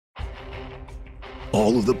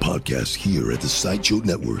All of the podcasts here at the Sideshow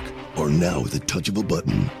Network are now at the touch of a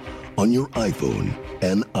button on your iPhone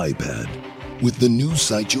and iPad. With the new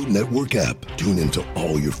Sideshow Network app, tune into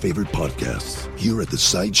all your favorite podcasts here at the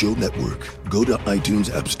Sideshow Network. Go to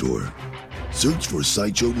iTunes App Store, search for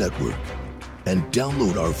Sideshow Network, and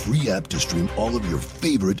download our free app to stream all of your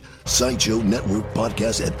favorite Sideshow Network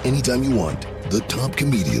podcasts at any time you want. The top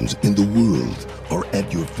comedians in the world are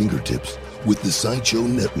at your fingertips with the Sideshow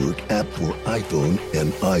Network app for iPhone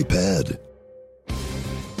and iPad.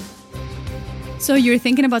 So you're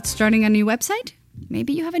thinking about starting a new website?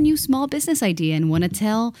 Maybe you have a new small business idea and want to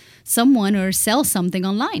tell someone or sell something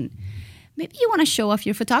online. Maybe you want to show off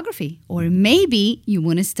your photography, or maybe you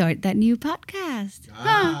want to start that new podcast.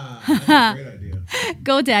 That's a great idea.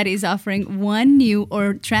 GoDaddy is offering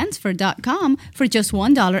OneNewOrTransfer.com for just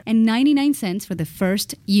 $1.99 for the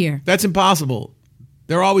first year. That's impossible.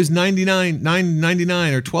 They're always $9.99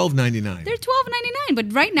 or $12.99. They're $12.99,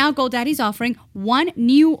 but right now GoDaddy's offering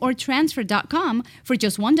OneNewOrTransfer.com for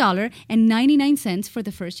just $1.99 for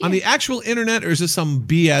the first year. On the actual internet, or is this some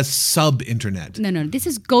BS sub-internet? No, this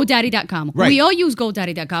is GoDaddy.com. Right. We all use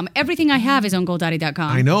GoDaddy.com. Everything I have is on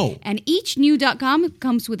GoDaddy.com. I know. And each new .com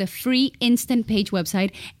comes with a free instant page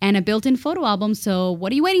website and a built-in photo album, so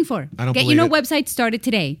what are you waiting for? I don't Get believe your new it. website started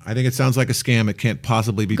today. I think it sounds like a scam. It can't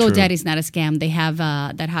possibly be true. GoDaddy's not a scam. They have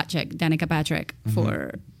that hot chick, Danica Patrick,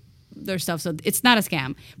 for their stuff, so it's not a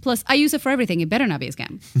scam. Plus, I use it for everything. It better not be a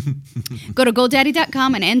scam. Go to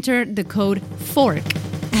GoDaddy.com and enter the code FORK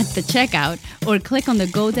at the checkout, or click on the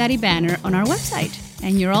GoDaddy banner on our website,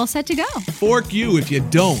 and you're all set to go. Fork you if you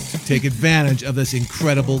don't take advantage of this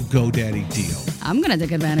incredible GoDaddy deal. I'm going to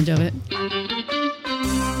take advantage of it.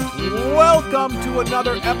 Welcome to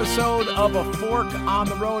another episode of A Fork on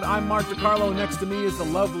the Road. I'm Mark DiCarlo. Next to me is the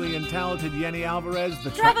lovely and talented Yeni Alvarez,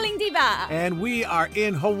 the Traveling Diva. and we are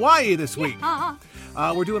in Hawaii this week. Yeah.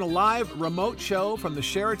 We're doing a live remote show from the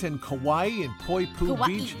Sheraton Kauai in Poipu Kauai.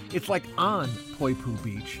 Beach. It's like on Poipu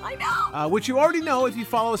Beach. I know. Which you already know if you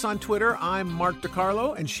follow us on Twitter. I'm Mark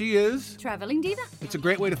DiCarlo, and she is... Traveling Diva. It's a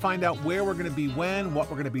great way to find out where we're going to be when, what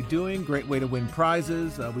we're going to be doing. Great way to win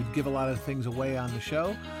prizes. We give a lot of things away on the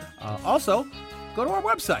show. Also, go to our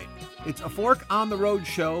website. It's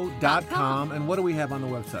aforkontheroadshow.com. And what do we have on the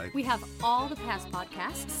website? We have all the past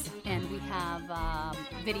podcasts, and we have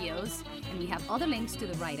videos, and we have other links to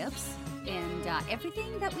the write-ups, and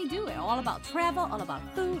everything that we do. All about travel, all about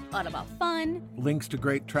food, all about fun. Links to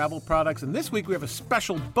great travel products. And this week we have a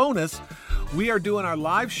special bonus. We are doing our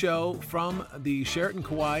live show from the Sheraton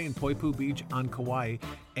Kauai in Poipu Beach on Kauai.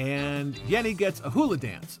 And Yeni gets a hula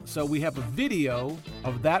dance. So we have a video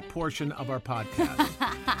of that portion of our podcast.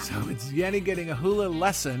 So it's Yeni getting a hula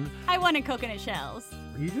lesson. I wanted coconut shells.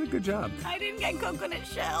 You did a good job. I didn't get coconut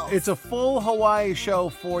shells. It's a full Hawaii show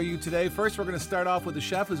for you today. First, we're going to start off with the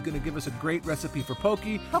chef who's going to give us a great recipe for poke.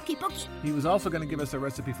 Poke. He was also going to give us a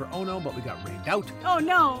recipe for ono, but we got rained out. Oh,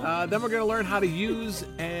 no. Then we're going to learn how to use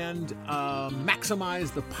and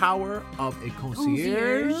maximize the power of a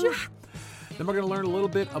concierge. Then we're going to learn a little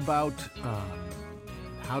bit about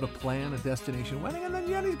how to plan a destination wedding, and then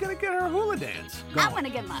Yeni's going to get her hula dance going. I want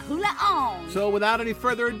to get my hula on. So without any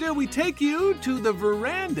further ado, we take you to the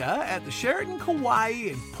veranda at the Sheraton Kauai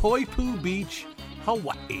in Poipu Beach,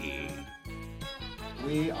 Hawaii.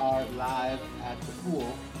 We are live at the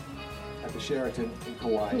pool at the Sheraton in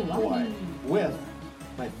Kauai, Hawaii, with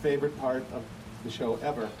my favorite part of the show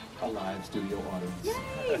ever, a live studio audience. Yay!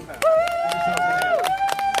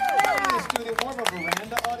 Not really a studio, more of a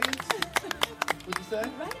veranda audience, would you say? Right in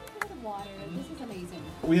front of the water. This is amazing.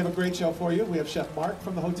 We have a great show for you. We have Chef Mark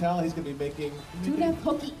from the hotel. He's going to be making Tuna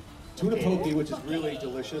poke. tuna poke, which is really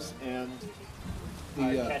delicious, and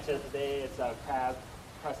Our the catch of the day is crab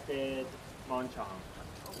crusted monchong.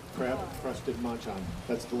 crab crusted manchan.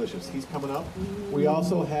 That's delicious. He's coming up. We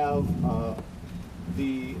also have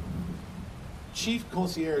the chief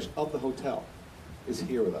concierge of the hotel is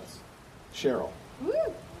here with us, Cheryl. Woo!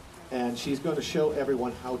 And she's going to show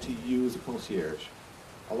everyone how to use a concierge.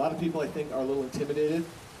 A lot of people, I think, are a little intimidated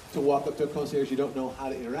to walk up to a concierge. You don't know how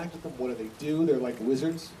to interact with them. What do they do? They're like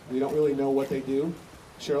wizards. We don't really know what they do.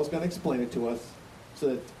 Cheryl's going to explain it to us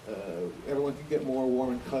so that everyone can get more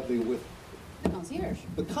warm and cuddly with The concierge.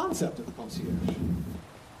 the concept of the concierge.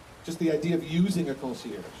 Just the idea of using a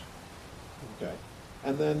concierge. Okay.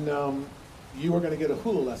 And then you are going to get a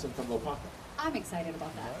hula lesson from Lopaka. I'm excited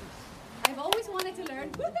about that. I've always wanted to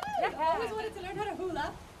learn. I've always wanted to learn how to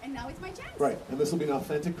hula, and now it's my chance. Right, and this will be an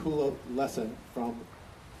authentic hula lesson from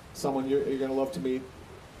someone you're going to love to meet.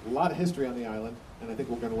 A lot of history on the island, and I think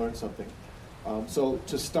we're going to learn something. So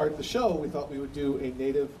to start the show, we thought we would do a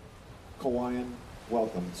native Kauaian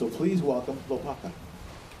welcome. So please welcome Lopaka.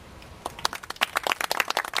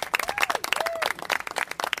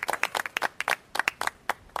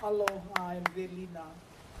 Aloha and Velina.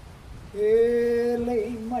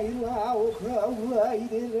 Ele mai lau kaulai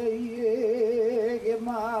re ge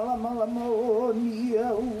mala mala mo ni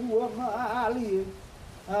ua mali.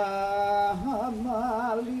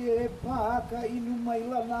 Mali paka inu mai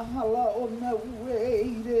lana hala o na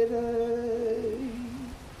weire.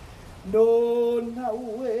 No na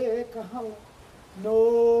ue ka hala.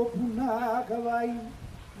 No puna ka vai.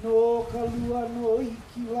 No kalua no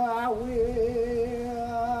ikilawe.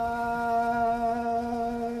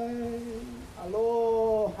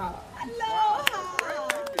 Aloha. Aloha!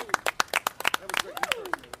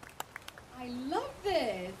 I love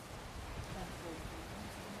this.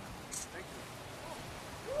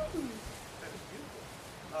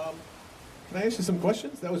 Can I ask you some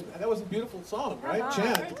questions? That was a beautiful song, right?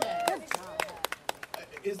 Chant.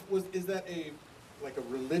 Is that like a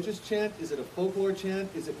religious chant? Is it a folklore chant?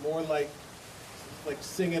 Is it more like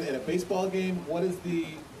singing at a baseball game? What is the?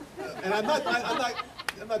 And I'm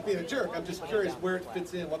not being a jerk. I'm just curious where it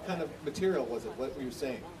fits in. What kind of material was it? What were you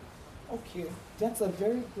saying? Okay, that's a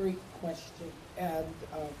very great question, and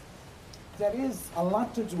that is a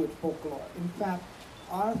lot to do with folklore. In fact,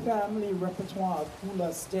 our family repertoire of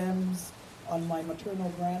hula stems on my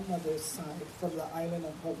maternal grandmother's side from the island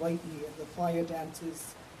of Hawaii, and the fire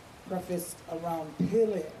dances prefaced around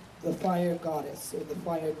Pele, the fire goddess or the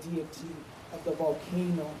fire deity of the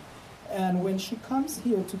volcano. And when she comes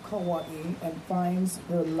here to Kauai and finds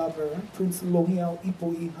her lover, Prince Lohiau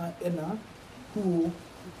Ipoihaena, who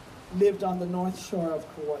lived on the north shore of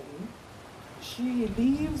Kauai, she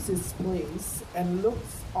leaves this place and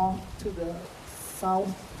looks off to the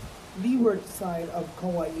south leeward side of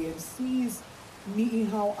Kauai and sees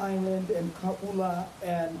Niihau Island and Kaula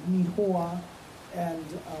and Nihoa and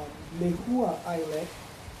Lehua Islet,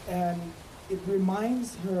 and it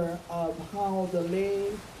reminds her of how the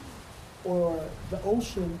lake or the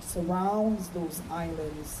ocean surrounds those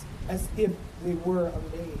islands as if they were a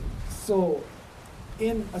lake. So,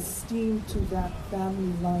 in esteem to that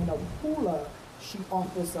family line of hula, she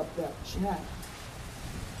offers up that chant.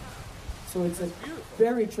 So it's a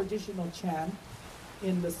very traditional chant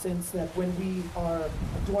in the sense that when we are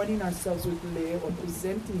adorning ourselves with lei or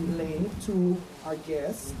presenting lei to our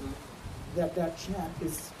guests, that chant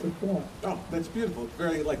is performed. Oh, that's beautiful.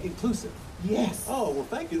 Very inclusive. Yes. Oh, well,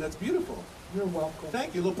 thank you. That's beautiful. You're welcome.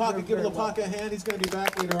 Thank you. Lopaka, give Lopaka a hand. He's going to be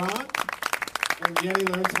back later on when Yeni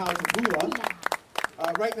learns how to hula.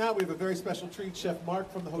 Right now, we have a very special treat. Chef Mark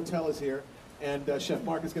from the hotel is here, and Chef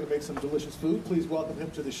Mark is going to make some delicious food. Please welcome him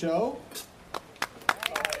to the show.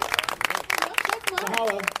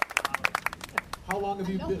 Mahalo. How long have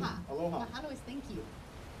you been? Aloha. Mahalo is thank you.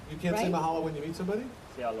 You can't say Right? mahalo when you meet somebody?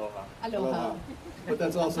 Say aloha. Aloha. But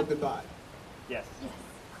that's also goodbye. Yes.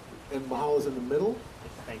 And mahalo is in the middle?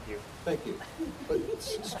 It's thank you. Thank you. But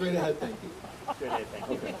straight ahead, thank you. Straight ahead, thank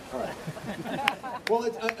you. Okay, all right. Well,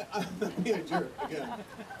 I'm not being a jerk. Again,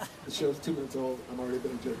 the show's 2 minutes old. I'm already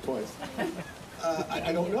been a jerk twice.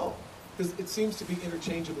 I don't know, because it seems to be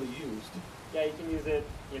interchangeably used. Yeah, you can use it,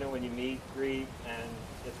 when you meet, greet, and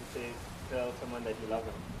just to say, tell someone that you love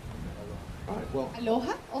them. All right, well,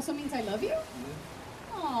 Aloha also means I love you?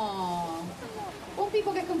 Aww. Won't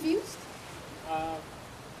people get confused?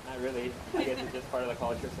 Not really. I guess it's just part of the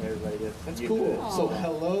culture, so everybody gets that's used to cool. it. So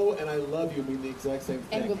hello and I love you mean the exact same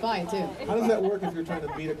thing. And goodbye, too. How does that work if you're trying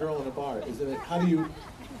to meet a girl in a bar? How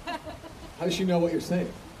does she know what you're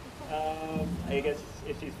saying? I guess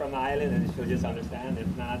if she's from the island, then she'll just understand. If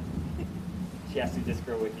not, she has to just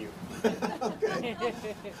grow with you. Okay.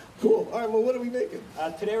 Cool. All right, well, what are we making?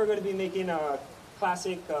 Today we're going to be making a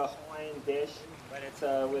classic Hawaiian dish, but it's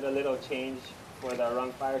with a little change for the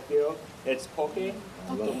rung fire feel. It's poke.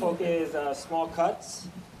 So poke is small cuts.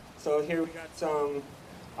 So here we got some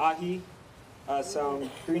ahi, some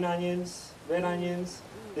green onions, red onions.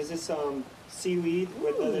 This is some seaweed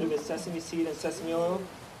with a little bit of sesame seed and sesame oil.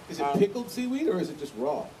 Is it pickled seaweed or is it just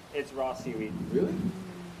raw? It's raw seaweed. Really?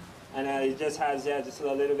 And it just has, just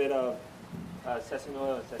a little bit of sesame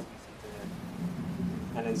oil and sesame seeds in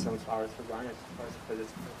it. And then some flowers for garnish, of course, because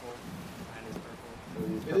it's purple. And it's purple. So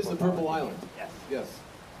we use It is the Purple flowers. Island. Yes. Yes.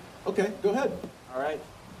 Okay, go ahead. All right.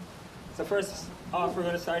 So first off, we're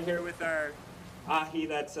going to start here with our ahi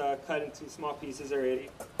that's cut into small pieces already.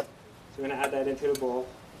 So we're going to add that into the bowl.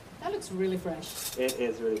 That looks really fresh. It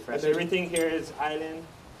is really fresh. Everything here is island.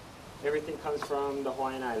 Everything comes from the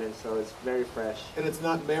Hawaiian Islands, so it's very fresh. And it's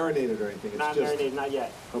not marinated or anything. It's Not just marinated, not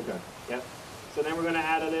yet. Okay. Yep. So then we're going to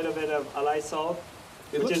add a little bit of alai salt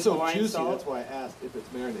It which looks is so Hawaiian juicy, salt. that's why I asked if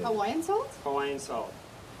it's marinated. Hawaiian salt? Hawaiian salt.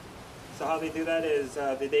 So how they do that is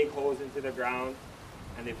they dig holes into the ground,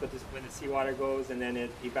 and they put this when the seawater goes, and then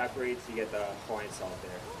it evaporates. You get the Hawaiian salt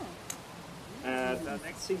there. The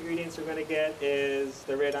next ingredients we're gonna get is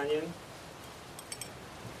the red onion,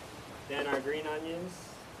 then our green onions.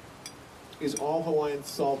 Is all Hawaiian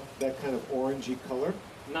salt that kind of orangey color?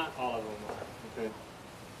 Not all of them are. Okay.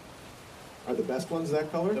 Are the best ones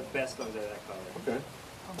that color? The best ones are that color. Okay.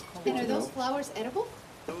 And are to those know. flowers edible?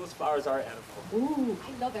 Those flowers are edible. Ooh,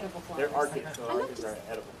 I love edible flowers. They're orchids, so I love orchids are just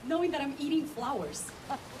edible. knowing that I'm eating flowers.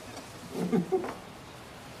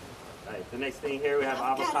 Right. The next thing here we have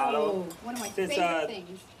avocado. One of my Since favorite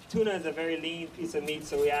things. tuna is a very lean piece of meat,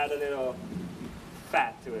 so we add a little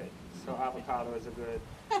fat to it. So avocado is a good,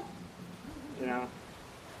 you know,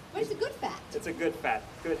 But it's a good fat. it's a good fat,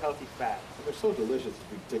 good healthy fat. They're so delicious,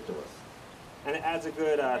 it's ridiculous. And it adds a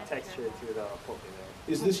good texture to the poke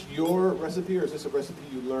there. Is this your recipe, or is this a recipe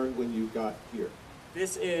you learned when you got here?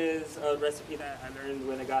 This is a recipe that I learned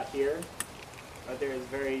when I got here. There's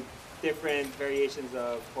very different variations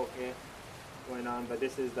of poke going on, but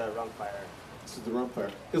this is the rum fire. This is the rum fire.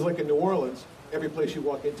 Because like in New Orleans, every place you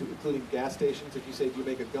walk into, including gas stations, if you say, do you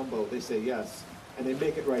make a gumbo, they say yes. And they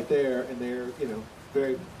make it right there, and they're, you know,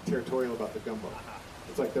 very territorial about the gumbo.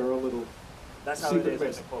 It's like their own little That's how it secret is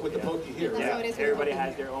mix with the poke here. That's Yeah, how it is with everybody poke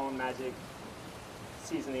has here. their own magic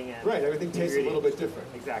seasoning and Right, everything tastes a little bit different.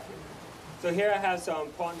 Exactly. So here I have some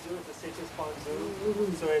ponzu. It's a citrus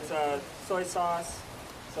ponzu. So it's soy sauce,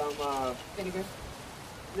 some Vinegar.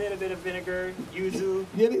 little bit of vinegar, yuzu.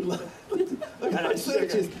 Yeni loves, look at her Sugar.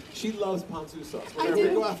 searches. She loves ponzu sauce. I Whenever we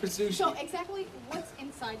do. go out for sushi. So exactly what's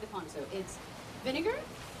inside the ponzu? It's vinegar.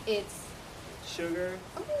 It's Sugar,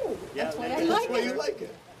 oh, Yeah, that's why I vinegar. like That's why it. you like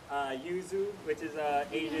it. yuzu, which is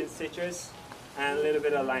Asian citrus, and a little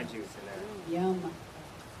bit of lime juice in there. Yum.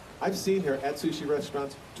 I've seen her at sushi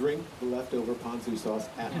restaurants drink the leftover ponzu sauce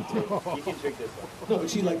at the table. You can drink this one. No, but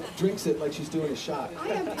she like drinks it like she's doing a shot.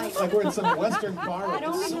 I Like we're in some Western bar. It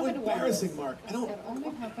only It's so happened embarrassing, once. Mark. I don't. That only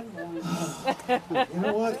happened once. You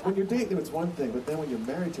know what? When you're dating them, it's one thing, but then when you're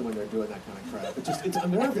married to them, they're doing that kind of crap. It's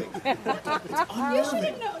unnerving. It's You should unnerving.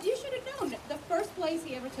 have known. You should have known. The first place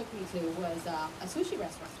he ever took me to was a sushi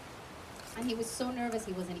restaurant, and he was so nervous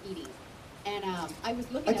he wasn't eating. And I was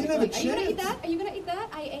looking I at it didn't have a going, are you gonna eat chance. that? Are you gonna eat that?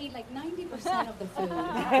 I ate like 90% of the food.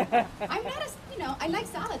 I'm not I like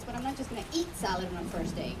salads, but I'm not just gonna eat salad on a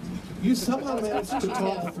first date. You somehow managed to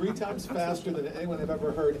talk 3 times faster than anyone I've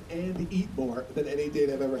ever heard and eat more than any date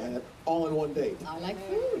I've ever had, all in one date. I like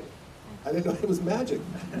food. I didn't know it was magic.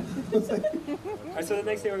 It's like, All right, so the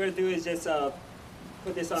next thing we're gonna do is just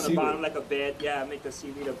put this on the Seaweed. bottom like a bed. Yeah, make the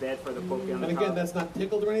seaweed a bed for the poke on the and top. again, that's not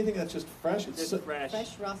pickled or anything. That's just fresh. It's just so, fresh.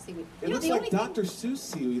 Fresh raw seaweed. it You know, looks the like only Dr. Seuss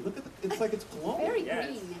seaweed. Look at it's like it's glowing. Very Yeah,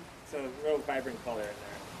 green. it's a real vibrant color in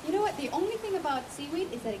there. You know what? The only thing about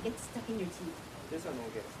seaweed is that it gets stuck in your teeth. This one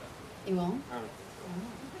won't get stuck. It won't? I don't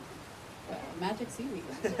think Magic seaweed.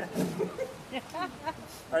 so.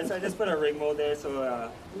 All right, so I just put a ring mold there so the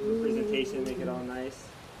presentation make it all nice.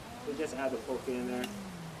 So just add the poke in there.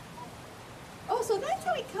 Oh, so that's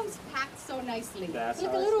how it comes packed so nicely. That's It's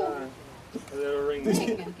like how a it's little done. A little ring Did mold.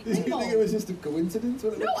 you, ring. did you think it was just a coincidence?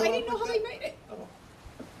 When it No, would I come didn't know up how like they made it. that? Oh.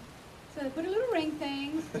 So they put a little ring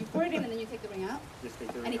thing, you pour it in, and then you take the ring out, Just take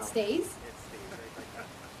the ring and it out. stays. It stays right like that.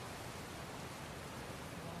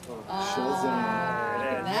 Shazam.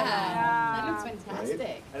 There it is. That looks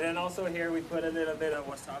fantastic. And then also here we put a little bit of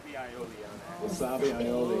wasabi aioli on there. Wasabi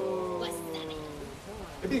aioli. Wasabi.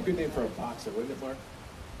 It'd be a good name for a boxer, wouldn't it, Mark?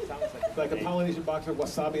 Sounds like Like a name. Polynesian boxer,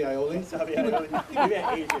 wasabi aioli. Wasabi aioli. Maybe an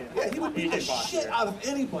Asian. Yeah, he would beat the Asian shit boxer. out of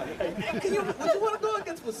anybody. Would you want to go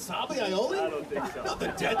against wasabi aioli? I don't think so. Not the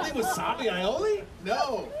deadly wasabi aioli?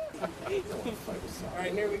 No. I don't want to fight wasabi. All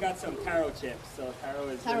right, here we got some taro chips. So taro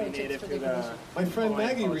is Taro really chips native for to the the. tradition. My friend Hawaiian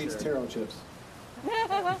Maggie culture. reads taro chips. You eat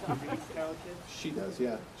taro chips? She does,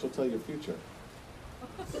 yeah. She'll tell your future.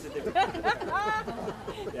 It's a different.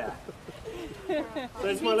 Yeah. So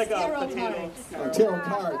it's more like a Taro potato. cards. Tarot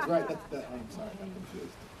cards, right? I'm sorry, I'm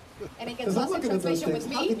confused. And it gets Because I'm lost in looking at those translation things.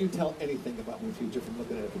 with How can me. you tell anything about my future from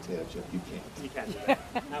looking at a potato chip? You can't. You can't do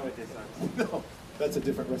that. Not with this one. No, that's a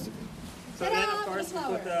different recipe. So then, Ta-da, of course, we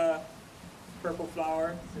flower. put the purple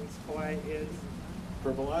flower, since Hawaii is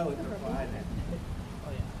Purple Island. purple island.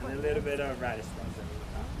 And a little bit of radish blossom.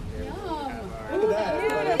 Here we have our- Look at that,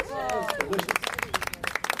 everybody. It smells delicious.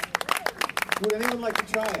 Would anyone like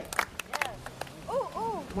to try it?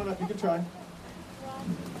 Oh, Come on up, you can try.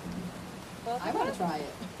 both I of want us? to try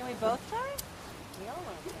it. Can we both try? We all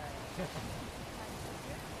want to try it.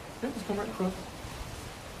 Yeah, just come right in front.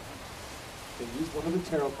 Okay, use one of the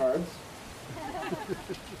tarot cards.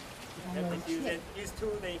 Just use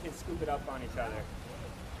two, then you can scoop it up on each other.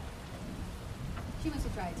 She wants to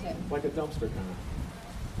try it too. Like a dumpster kind of.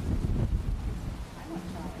 I want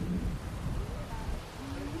to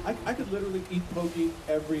try it. I could literally eat poke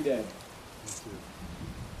every day.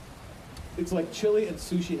 It's like chili and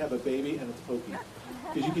sushi have a baby, and it's poke.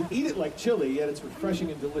 Because you can eat it like chili, yet it's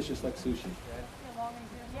refreshing and delicious like sushi.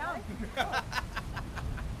 Yum.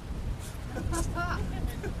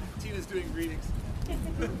 Tina's doing greetings.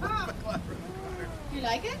 You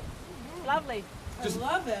like it? Lovely. Just,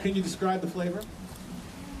 love it. Can you describe the flavor?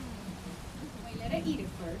 Wait, let her eat it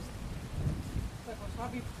first.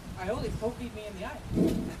 I only poked me in the eye.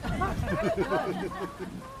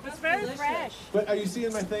 It's very delicious. fresh. But are you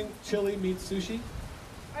seeing my thing? Chili meets sushi,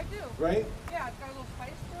 I do. right? Yeah, it's got a little spice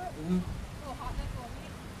to it. Mm-hmm. A little hotness, a little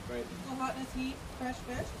heat. Right. A little hotness, heat, fresh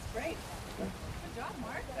fish. It's great. Okay. Good job,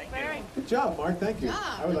 Mark. Very. Good job, Mark. Thank you.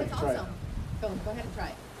 Yeah, I would like to try awesome. Go ahead and try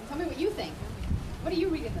it. And tell me what you think. What do you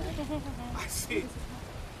read in there? I see.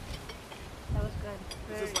 That was good.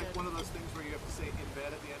 Is Very this like good. one of those things where you have to say in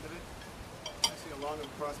bed at the end of it? I see a long and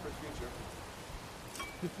prosperous future.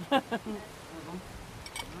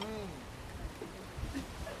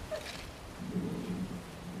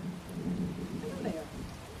 There.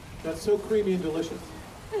 That's so creamy and delicious.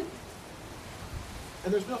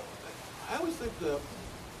 And there's no, I always think the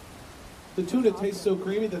tuna tastes so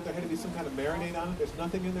creamy that there had to be some kind of marinade on it. There's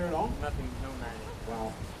nothing in there at all. Nothing, no marinade.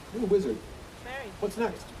 Wow. You're a wizard. Very. What's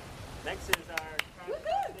next? Next is our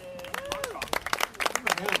crab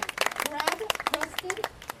Crab crusted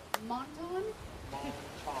monton?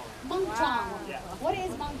 monchong. Monchong. Yeah. What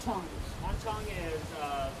is monchong? Monchong is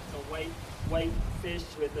a white fish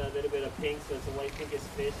with a little bit of pink, so it's a white pinkish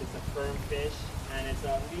fish. It's a firm fish, and it's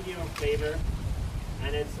a medium flavor.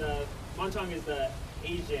 And it's monchong is the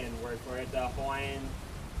Asian word for it. The Hawaiian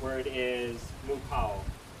word is mukau.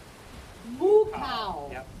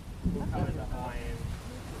 Mukau. Yep. Mukau is the Hawaiian.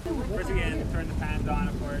 First again, turn the pans on,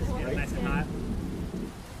 of course, get it nice and hot.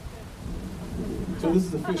 So this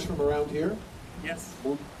is a fish from around here. Yes.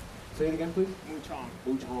 Say it again, please. Muchong.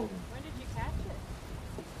 Muchong. When did you catch it?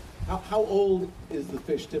 How old is the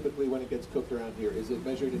fish typically when it gets cooked around here? Is it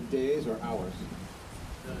measured in days or hours?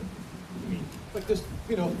 Like just,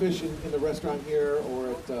 fish in the restaurant here or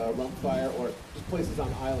at Rumfire or just places on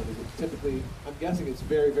the island. Is it typically, I'm guessing it's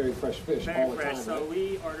very, very fresh fish Very all the fresh. time, So right?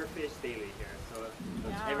 we order fish daily here. So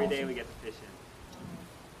That's every day we get the fish in.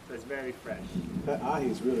 So it's very fresh. That ahi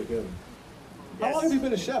is really good. How Yes. long have you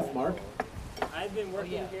been a chef, Mark? I've been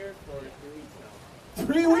working here for 3 weeks now.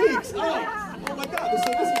 3 weeks! Oh my God!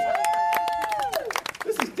 So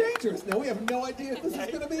this is dangerous. Now we have no idea if this is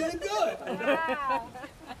going to be any good. Wow.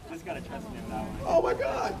 Just gotta trust me on that one. Oh my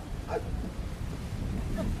God!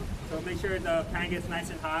 So make sure the pan gets nice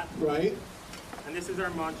and hot. Right? And this is our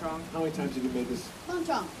monchong. How many times have you made this?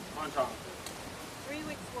 Monchong. Monchong. 3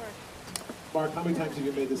 weeks worth. Mark, how many times have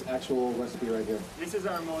you made this actual recipe right here? This is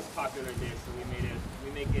our most popular dish, so we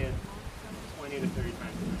make it 20 to 30 times a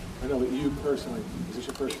night. I know, but you personally, is this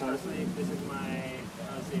your first time? Personally, this is my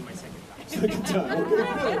second time. Second time.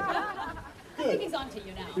 Okay, I think he's on to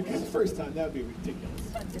you now. because first time that would be ridiculous.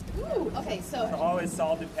 Ooh, okay, So so always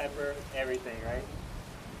salt and pepper, everything, right?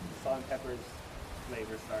 Salt and pepper is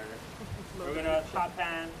flavor starter. We're gonna hot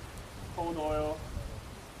pan, cold oil.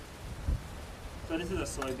 So this is a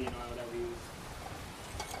soybean oil that we use.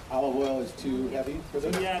 Olive oil is too heavy for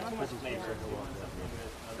this? Yeah, too much flavor. We want something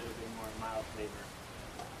with a little bit more mild flavor.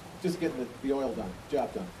 Just getting the oil done,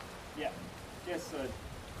 job done. Yeah, just so it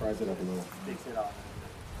Fries it up a little. sticks it off.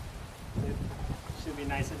 It should be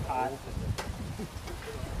nice and hot.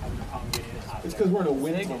 Having a problem getting it hot. It's because we're in a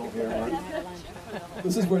wind tunnel here, Mark.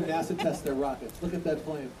 This is where NASA tests their rockets. Look at that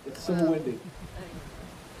flame. It's so windy.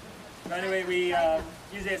 So anyway, we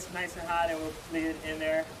usually it's nice and hot, and we'll leave it in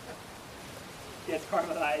there. Gets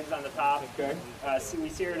caramelized on the top. Okay. So we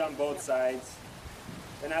sear it on both sides.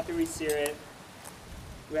 Then after we sear it,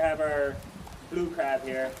 we have our blue crab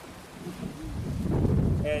here.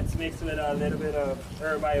 It's mixed with a little bit of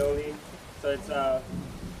herb aioli. So it's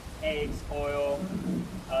eggs, oil,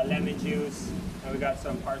 lemon juice, and we got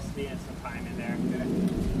some parsley and some thyme in there. And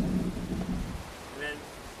then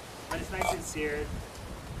when it's nice and seared,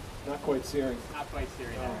 Not quite searing. not quite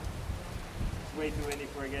seared Oh. yet. It's way too windy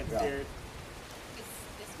before it gets Yeah. seared. is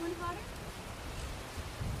this one hotter?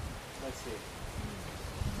 Let's see.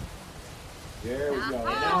 There we go. And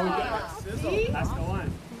Ah, now we got it. see? That's the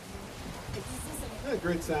one. Yeah,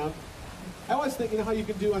 great sound. I always think, how you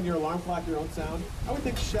can do on your alarm clock your own sound? I would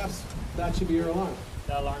think chefs, that should be your alarm.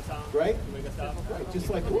 The alarm sound. Right? To wake us up. Right, just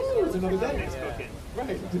like, woo, it's another day. It's cooking.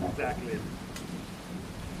 Right. Exactly.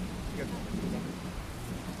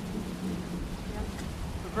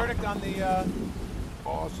 verdict on the...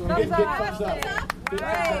 Awesome. Thumbs Big up. thumbs up. Big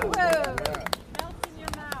Hey, thumbs woo. up. Yeah. Melts in your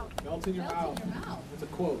mouth. Melts in your mouth. That's a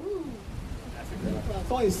quote. That's a good one.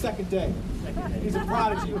 It's only his second day. Second day. He's a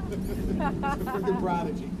prodigy. He's a freaking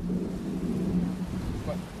prodigy.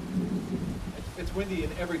 But it's windy in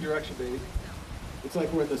every direction, baby. It's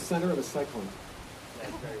like we're in the center of a cyclone.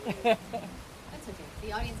 That's very good. That's okay.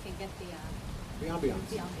 The audience can get the The ambiance.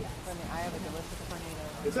 ambiance. From the eye of a delicious tornado.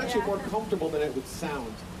 It's actually more comfortable than it would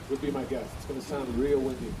sound, would be my guess. It's going to sound real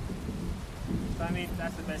windy. So, I mean,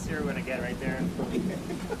 that's the best year we're going to get right there.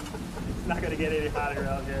 It's not going to get any hotter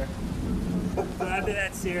out there. So after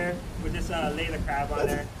that sear, we'll just lay the crab on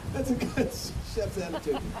there. That's a good chef's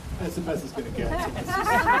attitude. That's the best it's going to get. It's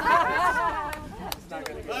not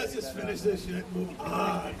going to get Let's any just better. finish this shit and move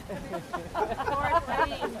on.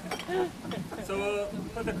 So we'll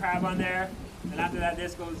put the crab on there, and after that,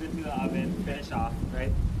 this goes into the oven, finish off,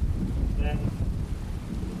 right? Then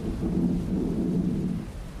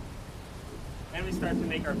we start to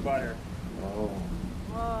make our butter, Oh.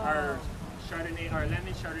 our Chardonnay, our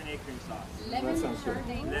lemon Chardonnay cream sauce. Lemon sounds good.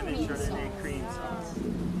 Chardonnay Lemon cream Chardonnay sauce. cream sauce.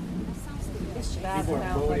 That sounds delicious. That People are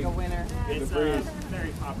sounds like a voting. winner. It's The a breeze.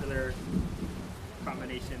 very popular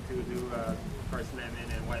combination to do, of course, lemon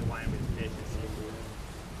and white wine with fish and seafood.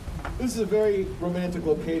 This is a very romantic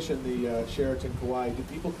location, the Sheraton Kauai. Do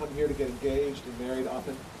people come here to get engaged and married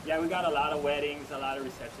often? Yeah, we got a lot of weddings, a lot of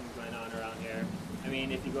receptions going on around here. I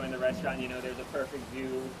mean, if you go in the restaurant, you know, there's a perfect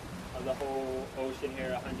view of the whole ocean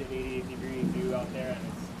here, 180-degree view out there, and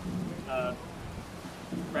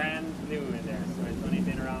it's brand new in there. So it's only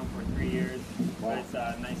been around for 3 years, but it's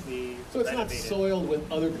nicely So it's not renovated. soiled with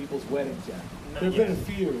other people's weddings yet. Not There have been a yet.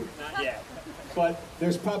 few, Not yet. but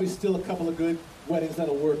there's probably still a couple of good weddings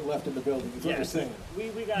that'll work left in the building, is what you're Yes. saying. We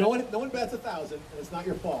got, No one bats 1,000, and it's not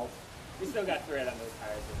your fault. we still got thread on those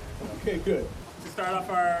tires in there. So. Okay, good. To start off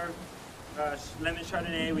our lemon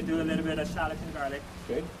Chardonnay, we do a little bit of shallots and garlic.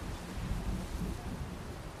 Okay.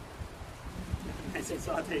 Nice and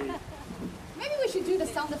sauteed. Maybe we should do the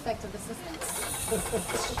sound effect of the suspense.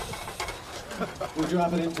 We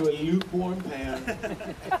drop it into a lukewarm pan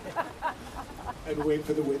and wait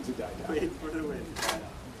for the wind to die down. Wait for the wind.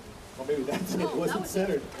 Well, maybe that's it. It that wasn't was it.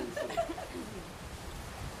 centered.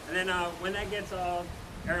 And then when that gets all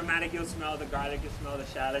aromatic, you'll smell the garlic, you'll smell the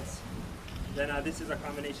shallots. Then this is a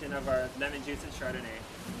combination of our lemon juice and Chardonnay.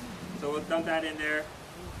 So we'll dump that in there.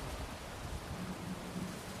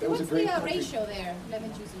 That was What's a great the country. ratio there?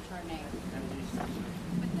 Lemon juice and Chardonnay. Lemon juice.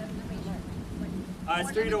 The ratio.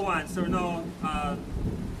 It's 3 to 1, so no,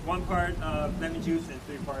 1 part lemon juice and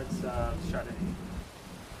 3 parts Chardonnay.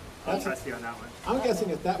 I'll That's- trust you on that one. I'm guessing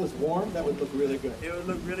if that was warm, that would look really good. It would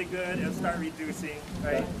look really good. It'll start reducing,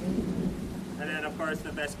 right? And then, of course,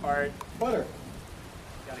 the best part, Butter,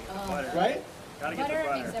 gotta get the butter. right? Gotta get the Butter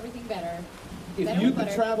makes butter. everything better. If Better you with could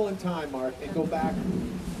butter. travel in time, Mark, and go back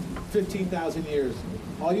 15,000 years,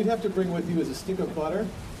 all you'd have to bring with you is a stick of butter,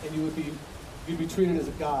 and you'd be treated as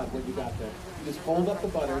a god when you got there. You just hold up the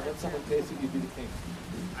butter, let someone taste it, you'd be the king.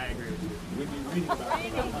 I agree with you. We'd be reading about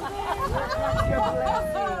it.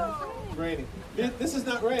 Raining. This is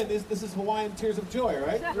not rain. This is Hawaiian tears of joy,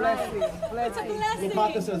 right? Blessings, It's a blessings. blessing.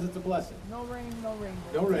 Lopaka says it's a blessing. No rain, no rain.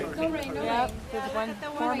 No rain. No rain, no Yep, rain. there's one the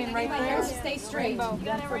forming rain. right My hair there. stay straight. Rainbow. You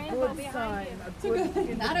got a That's a rainbow good behind sign. you. A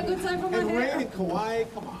good Not a good sign for my And rain hair. in Kauai,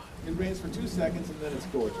 come on. It rains for 2 seconds and then it's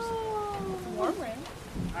gorgeous. Warm rain.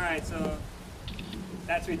 All right, so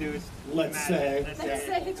that's reduced. Let's say. Let's Let's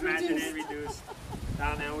say it's imagine reduced. it reduced.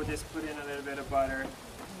 Now then, we'll just put in a little bit of butter.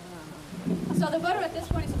 So the butter at this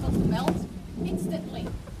point is supposed to melt instantly.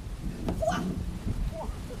 Wah!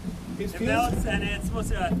 It It melts and it's supposed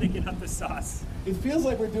to thicken up the sauce. feels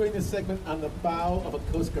like we're doing this segment on the bow of a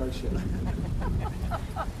Coast Guard ship.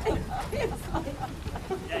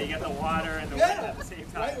 Yeah, you got the water and the wind Yeah, at the same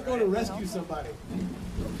time. right? We're going to rescue somebody.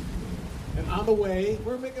 And on the way,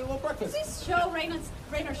 we're making a little breakfast. This show rain or shine.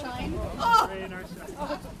 Rain or shine. It's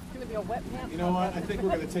gonna be a wet pants. You know what? I think we're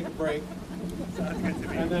going to take a break, Sounds good to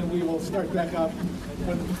me. and then we will start back up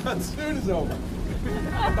when the monsoon is over.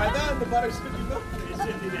 And by then, the butter should be melted. It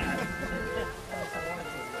should be there.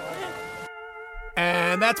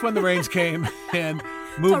 And that's when the rains came and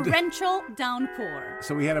moved. Torrential downpour.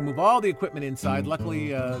 So we had to move all the equipment inside. Luckily,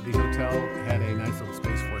 the hotel had a nice little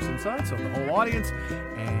space for us inside, so the whole audience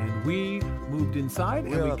and we moved inside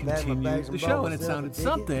and Well, we I packed my continued bags the and show, bought and it myself a sounded ticket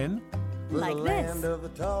something. for Like the this. land of the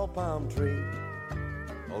tall palm tree.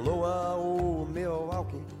 Aloha, old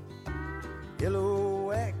Milwaukee. Hello,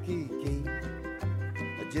 Waikiki.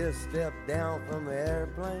 I just stepped down from the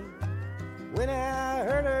airplane when I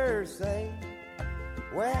heard her say,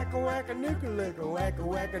 Whack-a-whack-a-nuka-licka,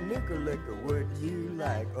 would you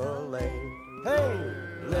like a lay? Hey,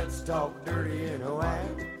 let's talk dirty in Hawaii.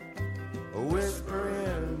 Whisper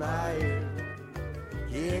in my ear.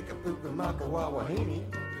 Kieka-puka-maka-wawahini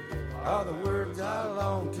are the words I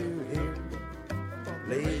long to hear.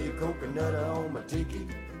 Lay your coconut on my tiki.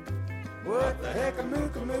 What the heck a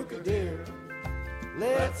mooka-mooka dear?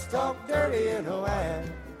 Let's talk dirty in Hawaii.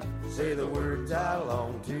 Say the words I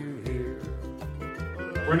long to hear.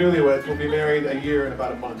 We're newlyweds. We'll be married a year in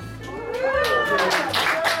about a month.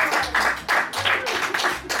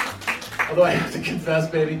 Although I have to confess,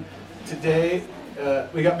 baby, today,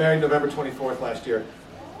 we got married November 24th last year.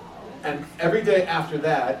 And every day after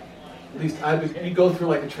that, at least we go through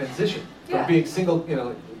like a transition from being single,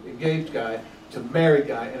 engaged guy to married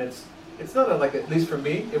guy. And it's not like, at least for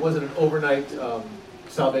me, it wasn't an overnight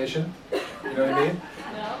salvation. You know what I mean?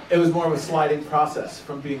 No. It was more of a sliding process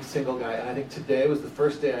from being single guy. And I think today was the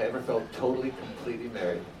first day I ever felt totally, completely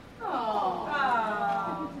married. Oh.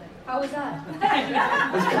 How was that?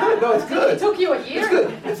 It's good. No, it's good. It took you a year? It's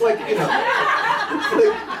good. It's like,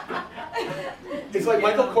 it's like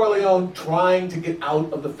Michael Corleone trying to get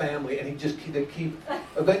out of the family, and they keep,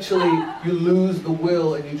 eventually you lose the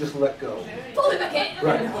will and you just let go. Pull him again.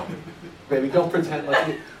 Right. Baby, don't pretend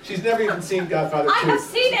like she's never even seen Godfather 2. I have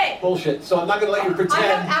seen it! Bullshit. So I'm not going to let you pretend. I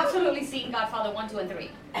have absolutely seen Godfather 1, 2, and 3.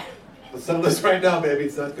 Let's settle this right now, baby.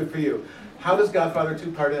 It's not good for you. How does Godfather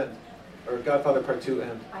 2 part end? Or Godfather Part 2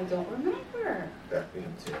 end? I don't remember. There, we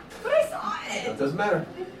have two. But I saw it! It doesn't matter.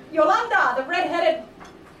 Yolanda, the red-headed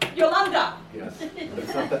Yolanda. Yes, but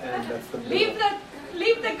it's not the end, that's the middle.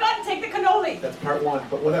 Leave the gun, take the cannoli. That's part 1,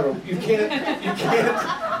 but whatever. We can't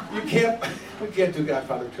do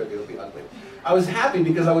Godfather trivia, it'll be ugly. I was happy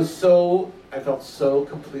because I felt so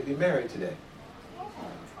completely married today.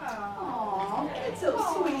 Aww, that's so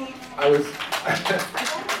sweet.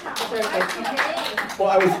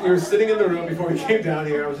 We were sitting in the room before we came down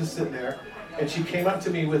here, I was just sitting there, and she came up to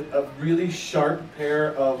me with a really sharp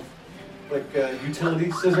pair of utility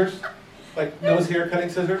scissors, like nose hair cutting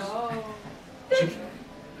scissors. The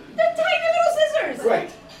tiny little scissors! Right.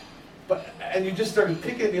 And you just started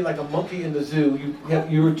picking at me like a monkey in the zoo.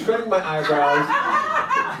 You were trimming my eyebrows.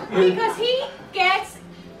 Because he gets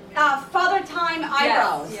father time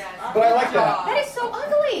eyebrows. Yes. But I like that. That is so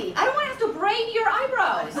ugly. I don't want to have to braid your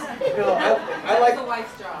eyebrows. I like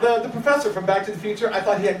the professor from Back to the Future. I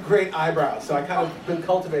thought he had great eyebrows, so I kind of been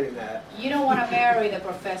cultivating that. You don't want to marry the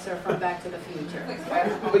professor from Back to the Future.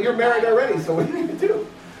 But you're married already, so what do you do?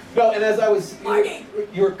 No, and as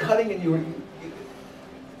you were cutting, and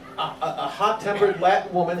a hot-tempered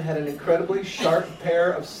Latin woman had an incredibly sharp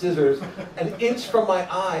pair of scissors an inch from my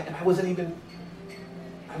eye, and I was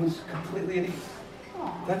completely at ease.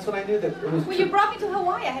 Aww. That's when I knew that it was Well, you brought me to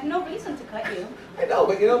Hawaii. I had no reason to cut you. I know,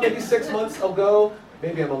 but maybe 6 months ago,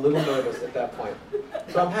 maybe I'm a little nervous at that point.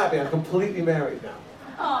 So I'm happy. I'm completely married now.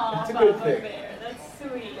 Aww, it's a good thing. Bear. That's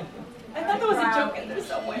sweet. I thought there was a joke in there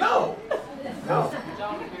somewhere. No.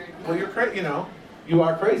 Well, you're crazy. You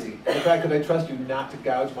are crazy. The fact that I trust you not to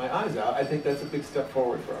gouge my eyes out, I think that's a big step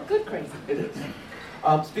forward for us. Good crazy. It is.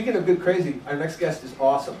 Speaking of good crazy, our next guest is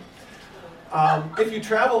awesome. If you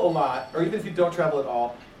travel a lot, or even if you don't travel at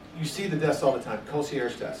all, you see the desks all the time,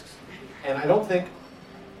 concierge desks. And I don't think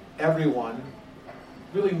everyone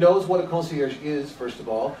really knows what a concierge is, first of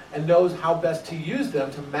all, and knows how best to use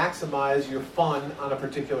them to maximize your fun on a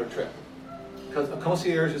particular trip. Because a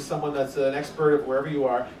concierge is someone that's an expert of wherever you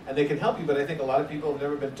are, and they can help you, but I think a lot of people have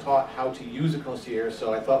never been taught how to use a concierge,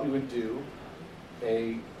 so I thought we would do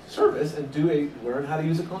a service and do a Learn How to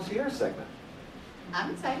Use a Concierge segment.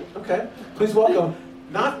 I'm excited. Okay. Please welcome,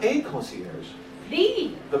 not a concierge,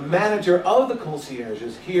 the manager of the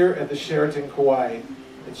concierges here at the Sheraton Kauai.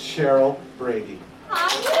 It's Cheryl Brady. Hi,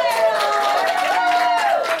 Cheryl.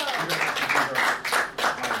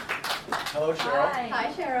 Hello, Cheryl.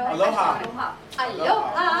 Hi, Cheryl. Aloha. Aloha.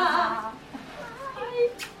 Aloha. Hi.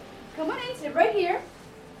 Come on in, sit right here.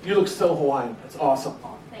 You look so Hawaiian. That's awesome.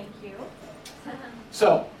 Thank you.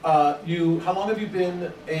 So, how long have you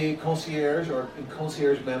been a concierge or in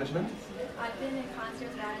concierge management? I've been in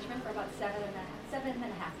concierge management for about 7.5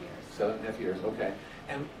 years. 7.5 years, okay.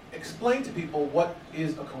 And explain to people, what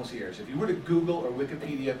is a concierge? If you were to Google or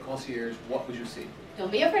Wikipedia concierge, what would you see? Don't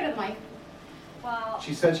be afraid of Mike. Well,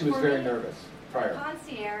 she said she was very nervous prior. A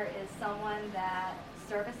concierge is someone that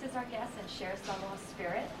services our guests and shares the Aloha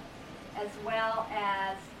spirit, as well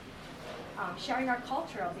as sharing our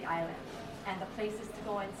culture of the island and the places to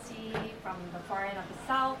go and see from the far end of the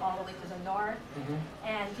south all the way to the north,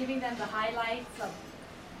 and giving them the highlights of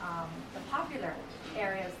the popular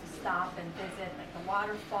areas to stop and visit, like the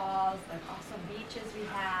waterfalls, the awesome beaches we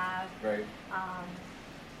have. Right.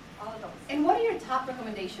 All of those. And what are your top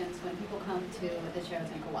recommendations when people come to the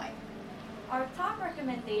Sheraton Kauai? Our top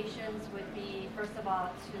recommendations would be, first of all,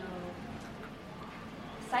 to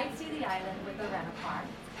sightsee the island with a rental-car,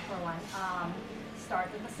 for one. Start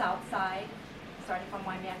at the south side, starting from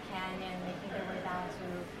Waimea Canyon, making their way down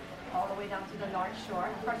to, all the way down to the North Shore.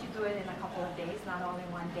 Of course, you do it in a couple of days, not all in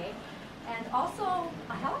one day. And also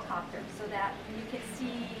a helicopter, so that you can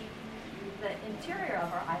see the interior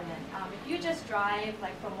of our island. If you just drive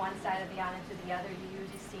like from one side of the island to the other, you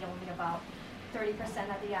usually see only about 30%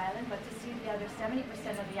 of the island, but to see the other 70%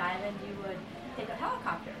 of the island, you would take a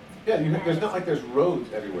helicopter. Yeah, there's not like there's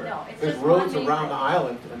roads everywhere. No, it's there's just roads one main around the road.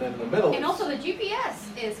 island, and then in the middle. And also the GPS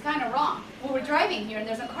is kind of wrong. Well, we're driving here and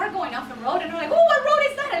there's a car going off the road and we're like, oh, what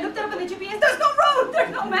road is that? I looked it up on the GPS. There's no road.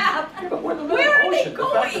 There's no map. Yeah, but we're in the middle Where of are the they ocean. The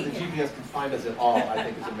fact that going? the GPS can find us at all, I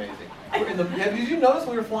think, is amazing. We're in the. Did you notice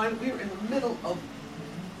we were flying? We were in the middle of.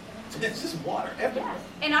 It's just water everywhere. Yes.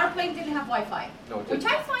 And our plane didn't have Wi-Fi, No, it which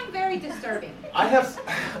didn't. I find very disturbing. I have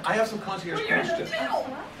some concierge We're in the questions. middle of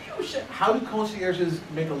the ocean. How do concierges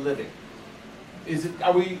make a living?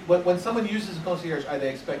 When someone uses a concierge, are they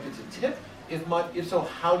expected to tip? If so,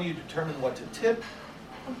 how do you determine what to tip?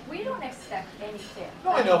 We don't expect any tip.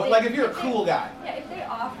 No, I know, but like if you're a If they- cool guy. Yeah, if they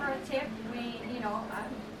offer a tip, What do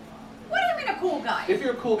you mean a cool guy? If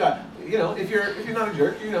you're a cool guy, if you're not a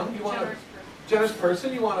jerk, you want a generous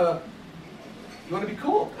person, you want to be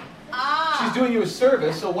cool. She's doing you a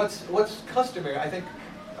service, so what's customary?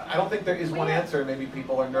 I don't think there is one answer. Maybe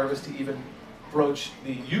people are nervous to even broach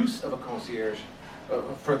the use of a concierge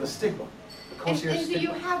for the stigma. The concierge And do you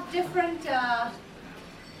stigma. have different,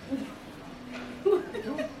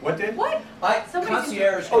 What did? what?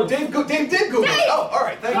 Concierge. Oh, Dave did Google. Dave! Oh, all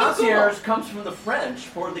right. Thank you. Concierge comes from the French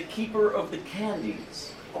for the keeper of the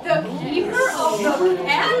candies. The keeper of the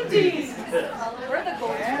candies. we're the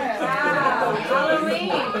gold. Wow, Halloween.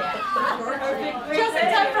 Just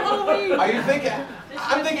in time for Halloween. Are you thinking?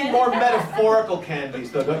 I'm thinking more metaphorical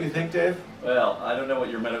candies, though. Don't you think, Dave? Well, I don't know what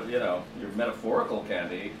your metaphorical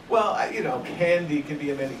candy. Well, candy can be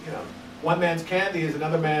a many. One man's candy is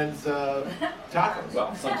another man's tacos.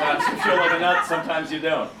 Well, sometimes you feel like a nut, sometimes you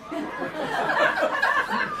don't.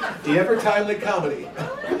 The ever timely comedy.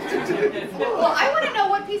 Well, I want to know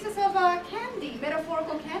what pieces of candy,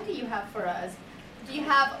 metaphorical candy you have for us. Do you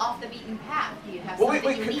have off the beaten path? Do you have Well,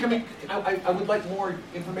 something wait. unique? I would like more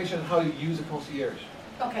information on how to use a concierge.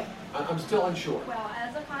 Okay. I'm still unsure. Well,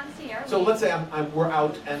 as a concierge, So let's say we're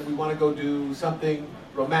out and we want to go do something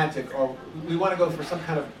romantic, or we want to go for some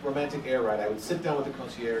kind of romantic air ride. I would sit down with the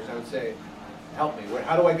concierge and I would say, help me.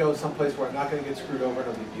 How do I go someplace where I'm not going to get screwed over and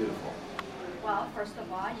it'll be beautiful? well, first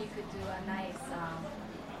of all, you could do a nice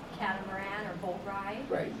catamaran or boat ride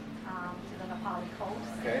Right. to the Nepali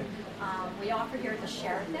coast. Okay. We offer here at the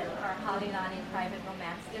Sheraton our Halilani private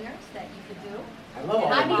romance dinners that you could do. I love all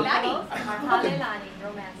Lani, the Lani. Our Halilani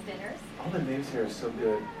romance dinners. all the names here are so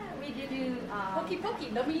good. We give you Pokey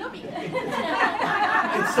pokey, lummy lummy.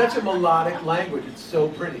 It's such a melodic language. It's so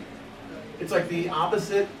pretty. It's like the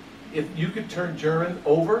opposite. If you could turn German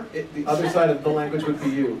over, the other side of the language would be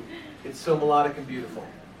you. It's so melodic and beautiful.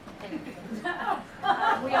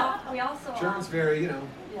 we also German's very,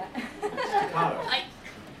 yeah. staccato.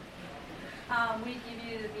 We give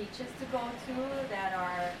you the beaches to go to that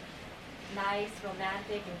are nice,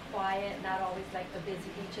 romantic, and quiet. Not always like the busy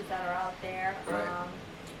beaches that are out there. Right.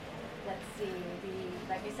 Let's see.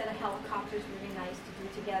 Like I said, a helicopter is really nice to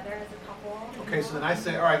do together as a couple. Okay, so then I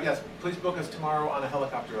say, all right, yes, please book us tomorrow on a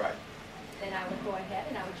helicopter ride. Then I would go ahead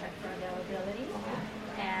and I would check for availability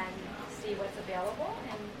and see what's available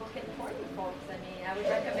and book it for you folks. I mean, I would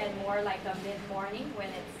recommend more like a mid-morning when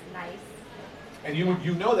it's nice. And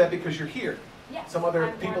you know that because you're here. Yes, Some other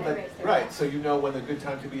I'm people born and that, raised there. right, so you know when the good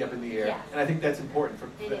time to be up in the air. Yes. And I think that's important.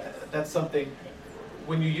 It is. That's something,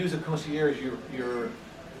 when you use a concierge,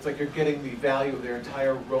 it's like you're getting the value of their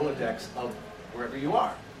entire Rolodex of wherever you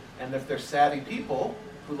are. And if they're savvy people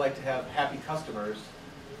who like to have happy customers,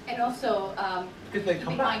 And also, because they keep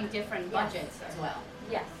come in back. mind different Yes. budgets as well.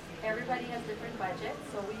 Yes, everybody has different budgets,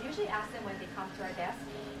 so we usually ask them when they come to our desk,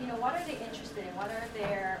 what are they interested in? What are they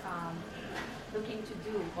looking to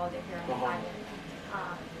do while they're here on the Uh-huh. island?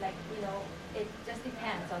 It just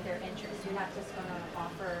depends on their interests. You're not just going to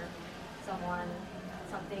offer someone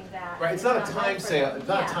something that Right, it's is not a right time for sale, them. it's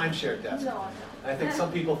not a Yeah. timeshare desk. No. I think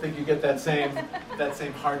some people think you get that same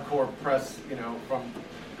hardcore press, from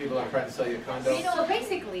people that are trying to sell you a condo. So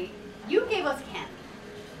basically, you gave us candy.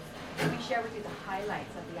 We share with you the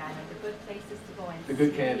highlights of the island, the good places to go and The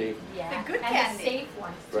good see. candy. Yeah. The good and candy. the safe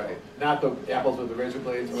ones too. Right. Not the apples with the razor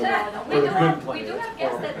blades or No, the, we or do the have good plenty. That's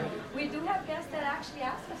horrible. we do have guests that actually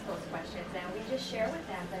ask us those questions, and we just share with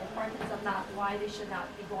them the importance of not why they should not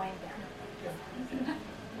be going there.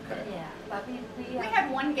 Okay. Yeah, but we We had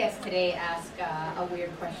one guest today ask a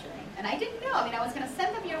weird question, and I didn't know. I mean, I was going to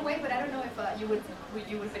send them your way, but I don't know if you would be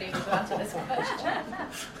able to answer this question.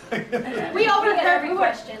 We overheard every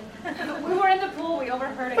question. We were in the pool. We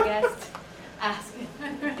overheard a guest ask,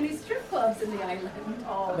 "Are there any strip clubs in the island?"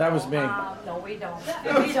 Oh, That was me. No, we don't. That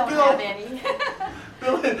was We don't Bill. have any.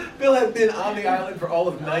 Bill had been on the island for all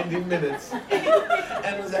of 90 minutes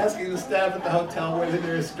and was asking the staff at the hotel where the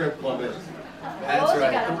nearest strip club is. That's Those you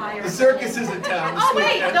gotta right. hire. The circus is in town. this Oh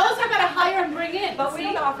wait, weekend. those are going to hire and bring in. But we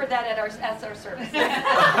don't offer that at our service.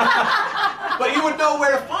 But you would know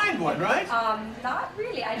where to find one, right? Not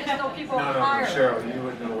really. I just know people No, hire. Cheryl, you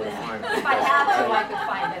would know where to find one. If I had to, I could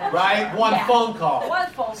find it. Right? One Yeah. phone call. One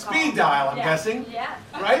phone call. Speed dial, I'm Yeah. guessing. Yeah.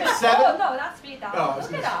 Right? 7? Oh, no, not speed dial. Oh, I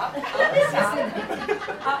was Look it gonna up. Look this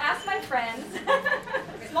up. I'll ask my friends.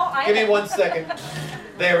 Small island. Give me 1 second.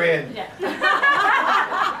 They're in. Yeah.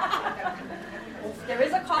 There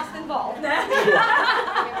is a cost involved.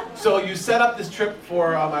 So you set up this trip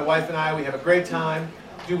for my wife and I. We have a great time.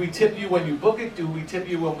 Do we tip you when you book it? Do we tip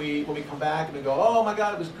you when we come back and we go, oh my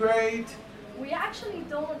God, it was great? We actually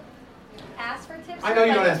don't ask for tips. I know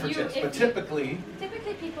you but don't if ask for tips, if but you- typically,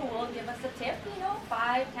 Typically, people will give us a tip,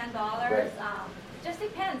 $5, $10. Right. Just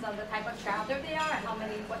depends on the type of traveler they are and how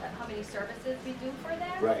many services we do for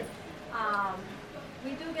them. right.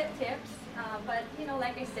 We do get tips, but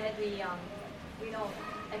like I said, we don't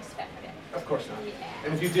expect it. Of course not. Yeah.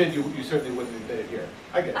 And if you did, you certainly wouldn't admit it here.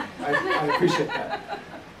 I get it. I appreciate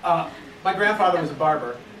that. My grandfather was a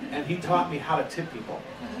barber, and he taught me how to tip people.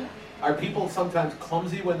 Are people sometimes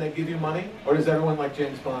clumsy when they give you money, or does everyone like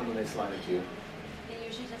James Bond when they slide it to you? They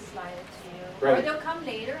usually just slide it to you. Right. Or they'll come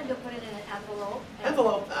later and they'll put it in an envelope. and-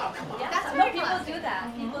 Envelope? Oh, come on. Yeah, That's no, very people classic. do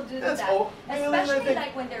that. People do That's that. old. Really? I Especially think-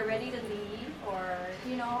 like when they're ready to leave, or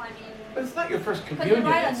But it's not your first because communion. they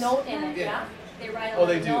write a it's- note in it. Yeah. Yeah, they write a Oh,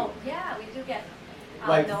 they little do? note. Yeah, we do get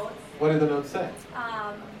Like, notes. what do the notes say?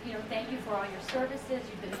 Thank you for all your services.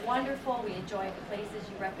 You've been wonderful. We enjoyed the places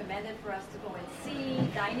you recommended for us to go and see.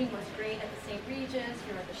 Dining was great at the St. Regis,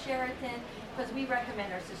 here at the Sheraton, because we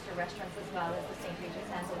recommend our sister restaurants as well as the St. Regis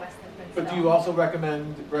and the Westin Prince. But do you also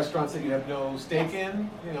recommend restaurants that you have no stake in?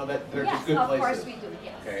 That they're just good Yes, of places? course we do,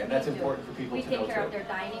 yes. Okay, and we that's do. important for people We to know take care too. of their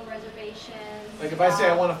dining reservations. Like if I say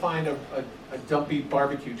I want to find a dumpy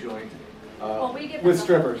barbecue joint Well, we give with them the-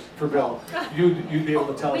 strippers for Bill, you'd be able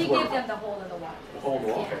to tell us We where. give them the hole in the wall. The hole in the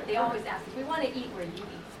wall, Yeah, okay. they always ask us, we want to eat where you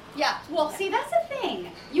eat. Yeah, well, see, that's the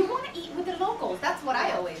thing. You want to eat with the locals. That's what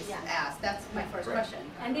I always Yeah. ask. That's my first Right. question.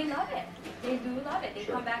 And they love it. They do love it. They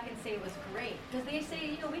Sure. come back and say it was great. Because they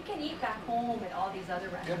say, we can eat back home at all these other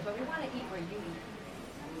restaurants, but we want to eat where you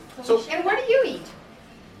eat. So- we share And where do that. you eat?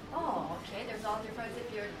 Oh, okay. There's all different.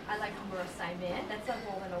 I like Hamura Saimin. That's a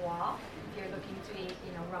hole in the wall. If you're looking to eat,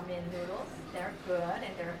 ramen noodles, they're good.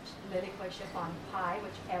 And they're lilikoi chiffon pie,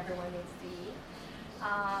 which everyone needs to eat.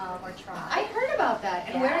 Or try. I heard about that.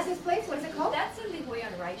 And where is Yes. this place? What is it called? That's in Lihue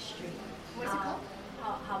on Rice Street. What is it called?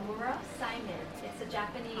 Hamura Saimin. It's a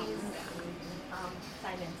Japanese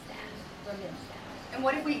Saimin stand, ramen stand. And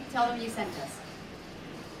what if we tell them you sent us?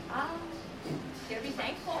 They'll be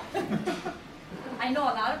thankful. I know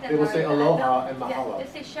a lot of them. They will are- say aloha and mahalo.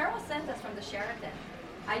 Yes, they say Cheryl sent us from the Sheraton.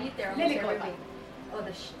 I eat there almost Lilikoi every pie. week. Oh,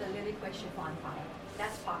 the lilikoi chiffon pie.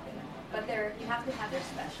 That's popular. But you have to have their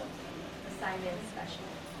special, the Saimin special.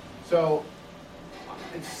 So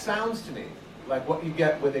it sounds to me like what you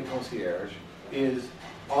get with a concierge is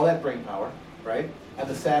all that brain power, right? And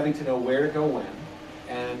the savvy to know where to go when,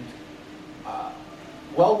 and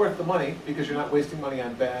well worth the money because you're not wasting money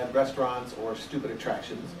on bad restaurants or stupid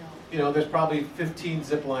attractions. There's probably 15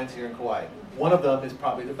 zip lines here in Kauai. One of them is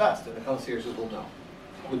probably the best, and the concierges will know.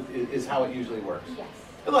 Is how it usually works. Yes.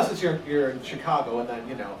 Unless it's you're in Chicago, and then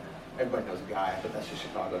everybody knows a guy, but that's just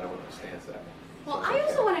Chicago. No one understands that. Well, So I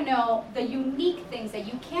it's also okay. want to know the unique things that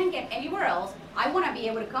you can't get anywhere else. I want to be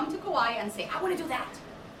able to come to Kauai and say, I want to do that.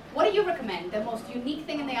 What do you recommend? The most unique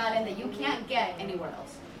thing in the island that you can't get anywhere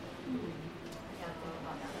else? I gotta think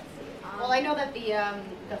about that. Let's see. Well, I know that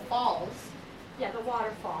the falls, Yeah, the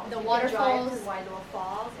waterfalls. The You can drive waterfalls. to Wailoa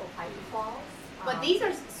Falls or Paipu Falls. but these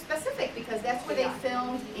are specific because that's where they Yeah.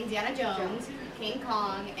 filmed Indiana Jones, King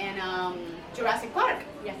Kong, and Jurassic Park.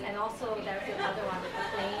 Yes, and also there's another one with the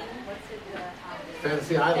plane. What's it?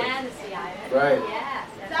 Fantasy Island. Fantasy Island. Right. Yes.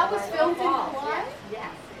 that's That the was Wailoa filmed in Falls. Kauai?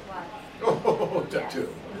 Yes, it was. Oh, that Yes.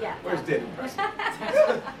 too. Yeah. Where's Danny?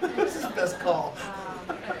 This is the best call.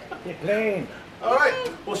 Get clean. All right.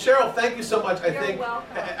 Well, Cheryl, thank you so much. I You're think.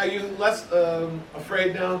 welcome. Are you less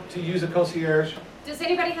afraid now to use a concierge? Does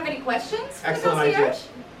anybody have any questions for Excellent the idea. concierge?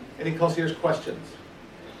 Any concierge questions?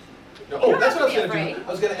 No. You Oh, don't that's have what I to was be going to do. afraid.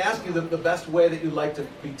 I was going to ask you the best way that you like to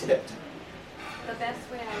be tipped. The best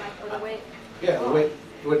way I like, or the way. Yeah, the way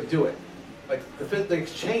to do it. Like the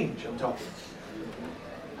exchange, I'm talking.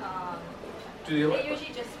 Do you They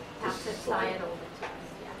usually just pass it, slide it over to us.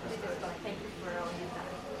 Yeah. They just go, thank you for all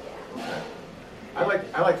you've done.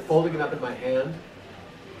 Yeah. I like folding it up in my hand.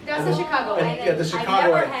 That's the Chicago And- way. yeah, the Chicago I've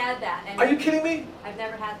never way. had that. And Are you kidding me? I've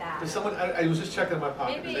never had that. Does someone? I was just checking in my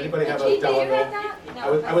pocket. Maybe. Does anybody have a Gee, do dollar you bill? have that?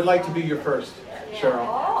 No, I would like to be your first, Yeah. Cheryl.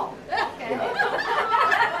 Oh, okay.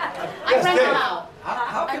 I Yes, rent Dave. them out.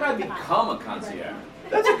 How can I become a concierge?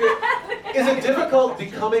 That's a good. Is it difficult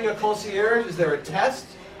becoming a concierge? Is there a test?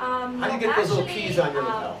 How do you get those little keys on your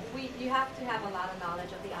lapel? You have to have a lot of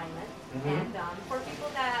knowledge of the island, Mhm. and for people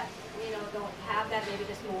that don't have that, maybe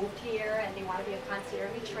just moved here and they want to be a concierge,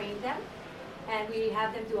 we train them, and we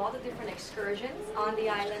have them do all the different excursions on the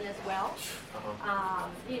island as well.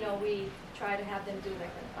 We try to have them do like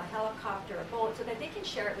a helicopter, a boat, so that they can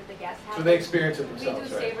share it with the guests. So they experience it We themselves,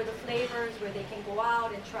 do right? savor the flavors, where they can go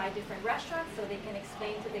out and try different restaurants, so they can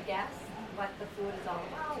explain to the guests what the food is all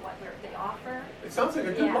about, what they offer. It sounds like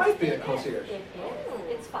a good Yes, life being a it is. concierge. It is.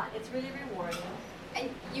 It's fun. It's really rewarding. And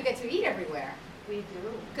you get to eat everywhere. We do.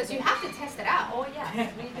 Because you have to test it out. Oh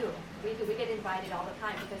yes, we do. We do. We get invited all the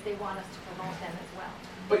time because they want us to promote them as well.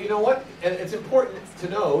 But you know what? And it's important to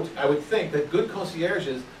note, I would think, that good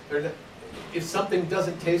concierges, if something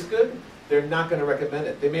doesn't taste good, they're not going to recommend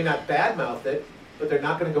it. They may not badmouth it, but they're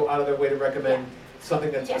not going to go out of their way to recommend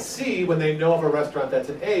something that's a C when they know of a restaurant that's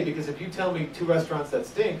an A. Because if you tell me 2 restaurants that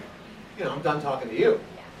stink, I'm done talking to you.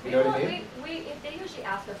 You know what I mean? They usually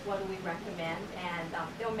ask us what do we recommend, and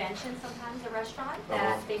they'll mention sometimes a restaurant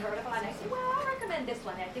that they heard about, and I say, well, I recommend this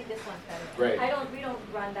one. I think this one's better. Right. We don't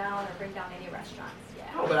run down or bring down any restaurants.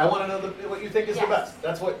 Yeah. No, but I want to know what you think is the Yes. best.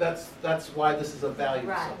 That's why this is a value. to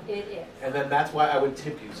Right. someone. It is. And then that's why I would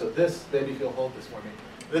tip you. So this, maybe if you'll hold this for me.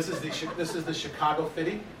 This is the Chicago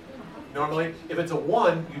Fitty. Normally, if it's a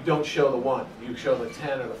 1, you don't show the 1. You show the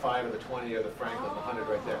 10 or the 5 or the 20 or the Franklin, the 100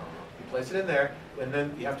 right there. You place it in there, and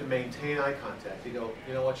then you have to maintain eye contact. You go,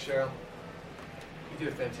 you know what, Cheryl? You did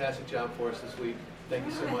a fantastic job for us this week. Thank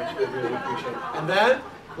you so much. I really appreciate it. And then,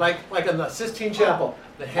 like in the Sistine Chapel,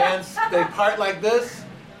 the hands, they part like this.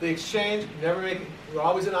 The exchange, we're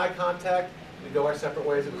always in eye contact. We go our separate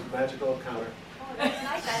ways. It was a magical encounter. Oh, that's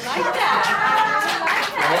nice. I like that.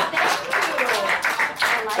 I like that. Thank you.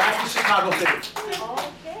 I like Back to Chicago City.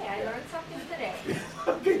 Okay, I learned something today.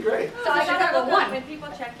 Okay, great. So I gotta look one. up, when people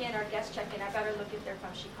check in or guests check in, I better look if they're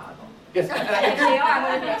from Chicago. Yes, And if they are, I'm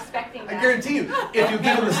gonna be expecting that. I guarantee you, if you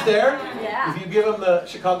give them the stare, Yeah. if you give them the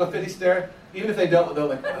Chicago Fitty stare, even if they don't, they're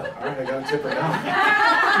like, oh, all right, I got a tipper now.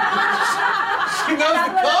 She knows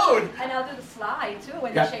the code. And I'll do the slide too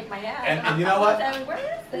when Yeah. they shake my hand. And you know what? Where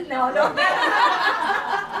is it? No. No,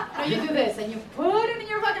 you do this, and you put it in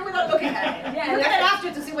your pocket without looking at it. Yeah, Look at it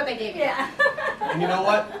after to see what they gave you. Yeah. And you know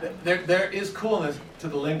what? There is coolness to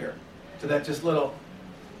the linger, to that just little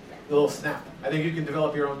snap. I think you can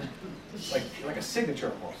develop your own, like a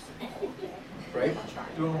signature almost. Right?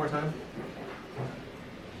 Do it one more time.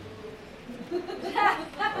 I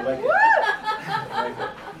like it. I like it.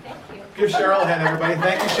 Thank you. Give Cheryl a hand, everybody.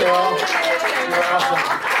 Thank you, Cheryl. You're awesome.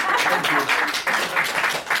 Thank you.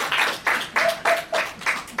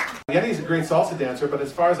 Yeni's a great salsa dancer, but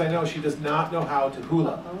as far as I know, she does not know how to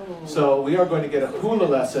hula. So we are going to get a hula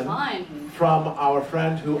lesson from our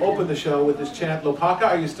friend who opened the show with this chant. Lopaka,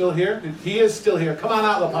 are you still here? He is still here. Come on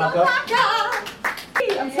out, Lopaka.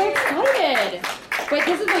 Hey, I'm so excited. Wait,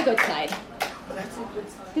 this is my good side.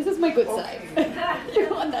 This is my good side.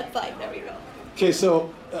 You're on that side. There we go. Okay,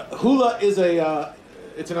 so hula is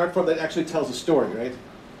it's an art form that actually tells a story, right?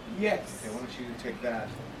 Yes. Okay, why don't you take that?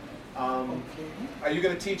 Are you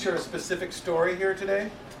going to teach her a specific story here today?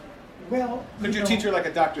 Well, Could you teach her like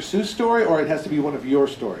a Dr. Seuss story, or it has to be one of your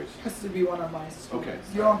stories? It has to be one of my stories. Okay.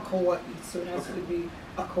 You're on Kauai, so it has to be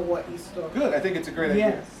a Kauai story. Good, I think it's a great idea.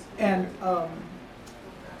 Yes, and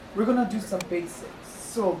we're gonna do some basics.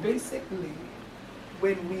 So basically,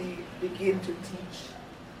 when we begin to teach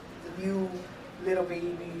the new little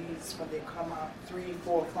babies when they come out, 3,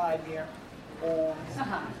 4, 5-year olds,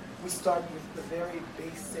 we start with the very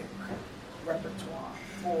basic repertoire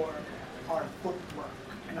for our footwork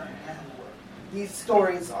and our handwork. These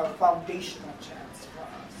stories are foundational chants for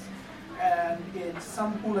us. And in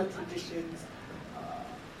some hula traditions,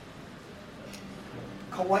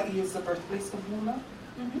 Kauai is the birthplace of hula.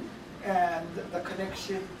 And the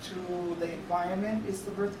connection to the environment is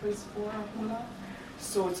the birthplace for hula.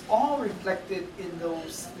 So it's all reflected in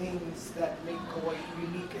those things that make Kauai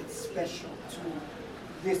unique and special to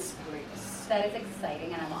this place. That is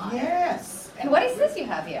exciting, and I'm honored. Yes. And what is this you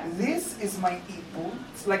have here? This is my ipu.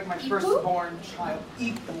 It's like my Ipu? firstborn child.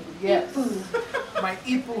 Ipu, yes. Ipu. My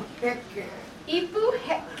ipu heke. Ipu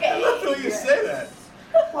heke. I love the way you say that.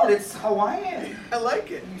 Well, it's Hawaiian. I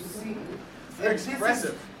like it. You see, Very this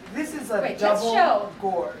expressive. This is a Wait, let's double show.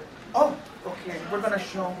 gourd. Oh, okay. We're gonna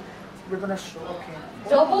show. We're gonna show. Okay.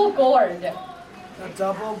 Double gourd. A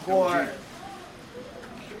double gourd.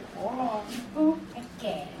 Okay, hold on. Ipu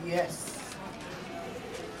heke. Yes.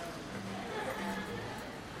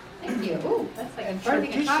 Thank you. Ooh, that's like And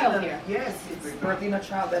birthing a child traditionally, here. yes, it's birthing a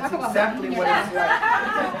child. That's Talk about exactly birthing what your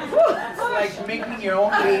it's like. It's like making your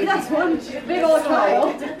own baby. That's one big old So,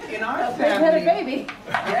 child. in our A big-headed family, baby.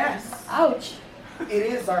 yes, Ouch. it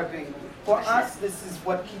is our baby. For us, this is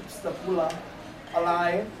what keeps the hula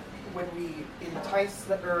alive. When we entice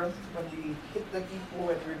the earth, when we hit the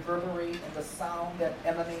ipu and reverberate, and the sound that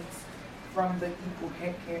emanates from the ipu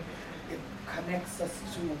heke, it connects us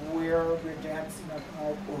to where we're dancing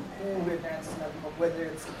about or who we're dancing about, whether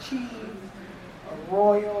it's a chief, a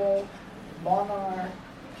royal, monarch,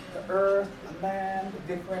 the earth, the land,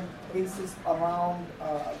 different places around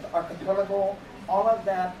the archipelago. All of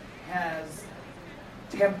that has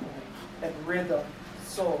tempo and rhythm.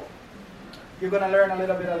 So you're going to learn a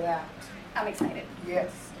little bit of that. I'm excited.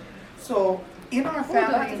 Yes. So in our Ooh, do I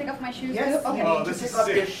have family, to take off my shoes yes, too? Okay. you Oh, need to this is take off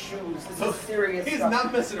your sick. shoes. This So is serious he's stuff.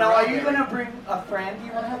 not messing Now, around are you there. going to bring a friend? Do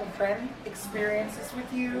you want to have a friend experience this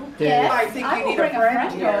with you? Yes, I think I we will need bring a a friend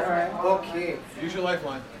friend here. over. Okay. Use your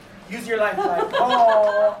lifeline. Use your lifeline.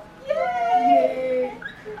 Oh, yay!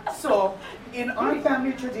 So, in our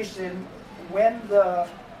family tradition, when the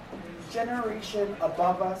generation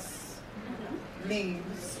above us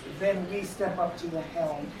leaves, then we step up to the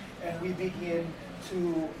helm and we begin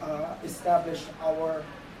to establish our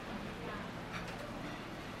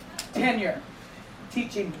tenure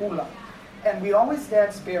teaching hula. And we always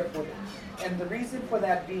dance barefooted. And the reason for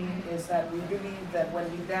that being is that we believe that when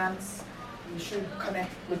we dance, we should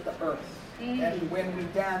connect with the earth. And when we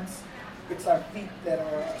dance, it's our feet that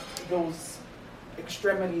are those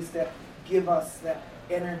extremities that give us that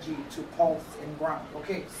energy to pulse and ground.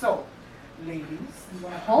 Okay, so ladies, you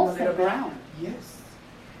want to come a Pulse little and bit? ground. Yes.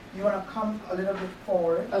 You want to come a little bit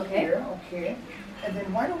forward Okay. here, okay? And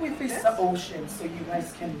then why don't we face the ocean so you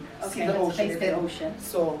guys can see Okay, the let's ocean. face and the then- ocean.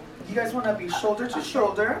 So you guys want to be shoulder to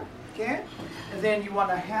shoulder, okay? And then you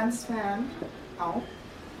want a handspan out.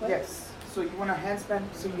 Yes. So you want a handspan,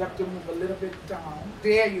 so you have to move a little bit down.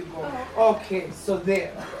 There you go. Okay, so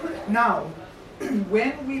there. Now,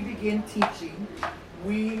 when we begin teaching,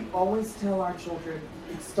 we always tell our children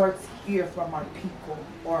it starts here from our pico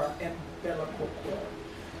or umbilical cord,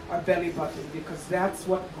 our belly button, because that's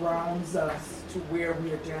what grounds us to where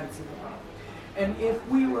we are dancing about. And if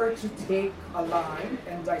we were to take a line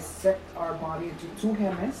and dissect our body into two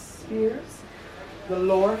hemispheres, the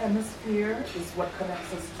lower hemisphere is what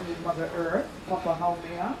connects us to Mother Earth, Papa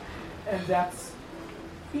Haumea, and that's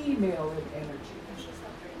female in energy.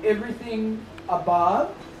 Everything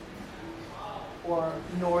above or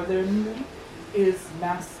northernly is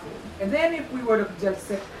masculine. And then if we were to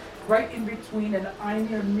dissect right in between and eye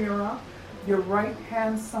your mirror, your right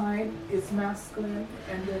hand side is masculine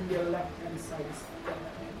and then your left hand side is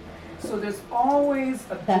feminine. So there's always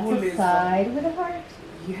a That's dualism. a side with a heart.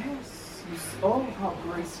 Yes. You see, oh, how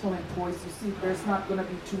graceful and poised. You see, there's not going to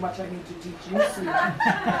be too much I need to teach you, sweetie.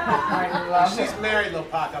 I love She's it. married,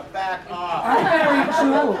 Lopaka. Back off. I'm married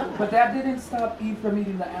too, but that didn't stop Eve from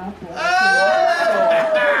eating the apple.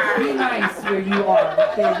 So be nice where you are.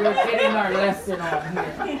 Okay, we're getting our lesson on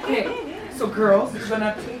here. Okay, so girls, you're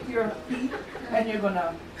gonna take your feet and you're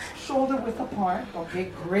gonna shoulder width apart.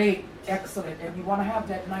 Okay, great, excellent. And you wanna have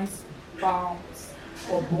that nice bounce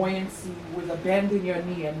or buoyancy with a bend in your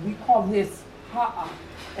knee, and we call this ha'a.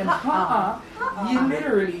 And ha'a,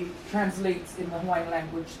 literally translates in the Hawaiian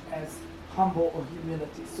language as humble or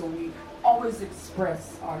humility. So we always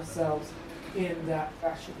express ourselves in that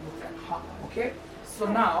fashion with that ha'a, okay? So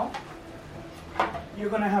now, you're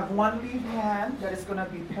gonna have one lead hand that is gonna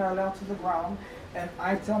be parallel to the ground, and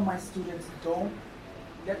I tell my students, don't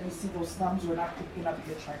let me see those thumbs, we're not picking up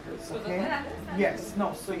hitchhikers, okay? Yes,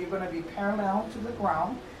 no, so you're gonna be parallel to the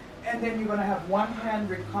ground, and then you're gonna have one hand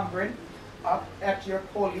recumbent up at your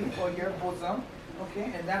poli or your bosom,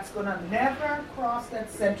 okay? And that's gonna never cross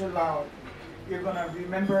that center line. You're gonna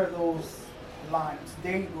remember those lines.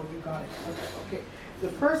 There you go, you got it. Okay. The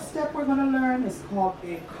first step we're going to learn is called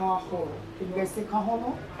a kaholo. Can you guys say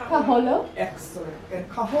kaholo? Kaholo? Excellent. And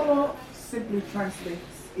kaholo simply translates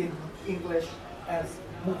in English as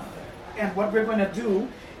movement. And what we're going to do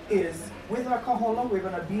is, with our kaholo, we're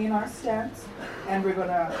going to be in our stance, and we're going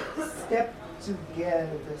to step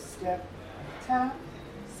together, step, tap,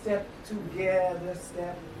 step together,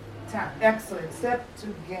 step, tap. Excellent. Step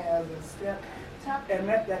together, step, tap, and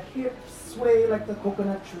let the hips sway like the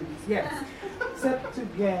coconut trees. Yes. Step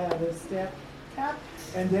together, step, tap,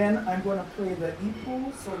 and then I'm going to play the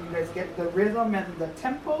ipu so you guys get the rhythm and the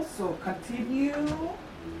tempo. So continue.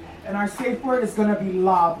 And our safe word is going to be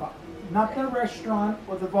lava. Not the restaurant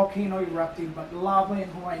or the volcano erupting, but lava in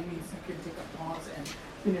Hawaii means you can take a pause and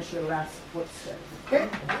finish your last footstep. Okay?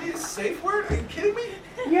 I need a safe word? Are you kidding me?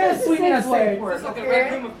 Yes, we need a safe word. It's like a Okay?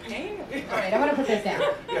 red room of pain. All right, I'm gonna put this down.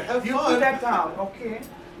 Yeah, have You fun. put that down, okay?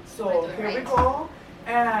 So here we go.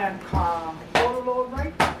 And kaholo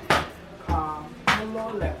right,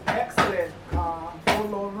 kaholo left. Excellent.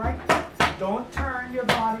 Kaholo right. Don't turn your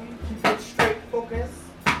body. Keep it straight focus.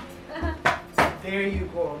 There you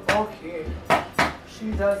go. Okay.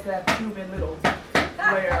 She does that Cuban little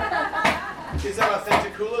flare. Is that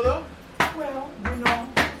authentic hula though? Well, you know,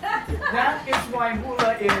 that is why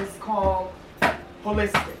hula is called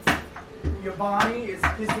holistic. Your body is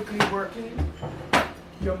physically working,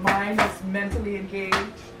 your mind is mentally engaged,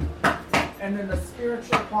 and then the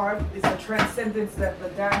spiritual part is a transcendence that the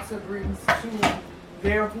dancer brings to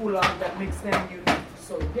their hula that makes them unique.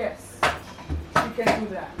 So yes, she can do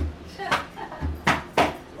that.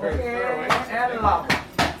 Okay, and love.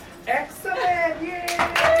 Excellent, yay!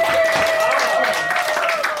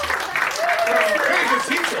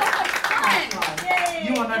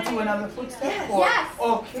 You want to do another footstep? Yes.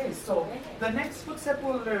 Okay, so the next footstep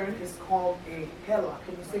we'll learn is called a hela.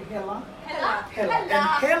 Can you say hela? Hela. Hela. And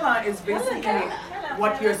hela is basically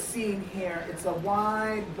what you're seeing here. It's a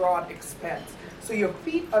wide, broad expanse. So your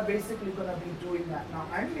feet are basically going to be doing that. Now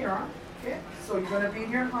I'm Mira. Okay, so you're going to be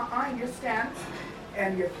in your stance,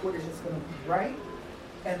 and your foot is just going to be right,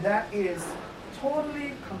 and that is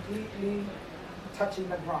totally, completely touching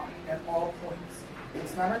the ground at all points.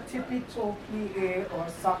 It's not a tippy toe plie or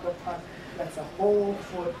soccer putt. That's a whole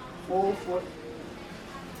foot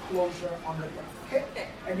closure on the ground. Okay?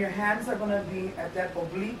 And your hands are going to be at that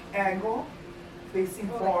oblique angle, facing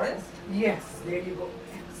forward. Yes, there you go.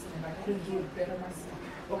 Excellent. I couldn't do it better myself.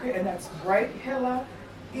 Okay, and that's right hela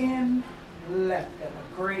in, left hela.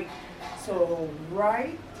 Great. So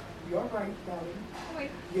right, your right, darling.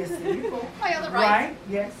 Wait. Yes, there you go. My other right. Right,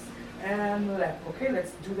 yes, and left. Okay,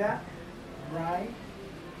 let's do that. Right,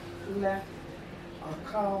 left,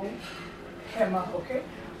 akau, hema, okay?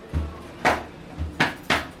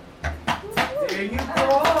 There you go.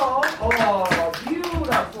 Oh,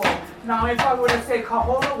 beautiful. Now if I were to say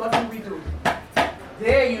kaholo, what do we do?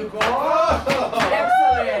 There you go.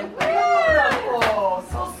 Excellent. Beautiful.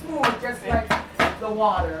 So smooth, just like the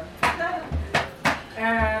water.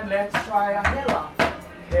 And let's try a hela.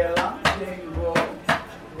 Hela, there you go.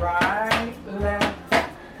 Right, left.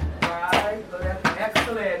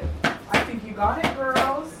 Excellent. I think you got it,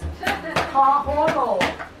 girls. Kaholo.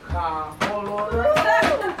 Kaholo right.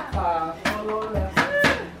 Kaholo left.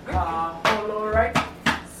 Kaholo right.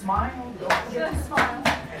 Smile. Don't forget to smile.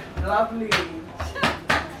 Lovely.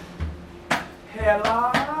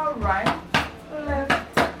 Hela right. Left.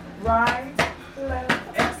 Right. Left.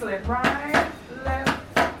 Excellent. Right. Left.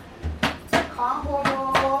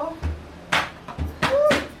 Kaholo.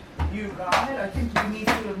 You got it. I think you need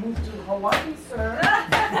to move to Hawaii, sir.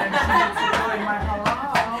 And she needs to join my halau.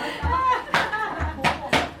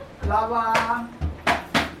 Lava.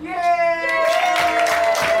 Yay!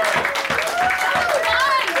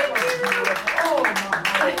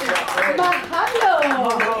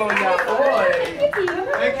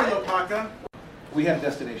 Thank you, Lopaka. We had a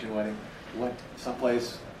destination wedding. Went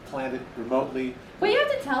someplace, planned it remotely. But you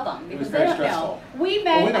have to tell them It was because they very don't stressful. know. We Oh,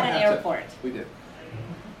 met we don't at an have to. airport. We did.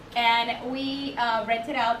 And we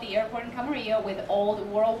rented out the airport in Camarillo with old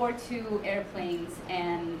World War II airplanes,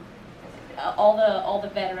 and all the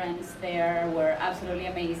veterans there were absolutely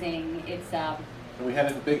amazing. It's And we had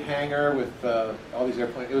it in a big hangar with all these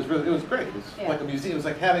airplanes. It was great. It was like a museum. It was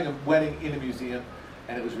like having a wedding in a museum,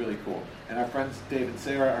 and it was really cool. And our friends Dave and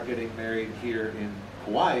Sarah are getting married here in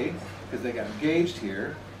Hawaii because they got engaged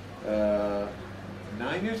here 9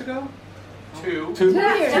 years ago. Two. 2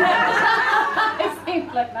 years. It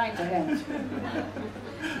seems like 9 to him.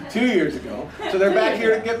 2 years ago. So they're back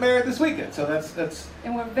here to get married this weekend. So that's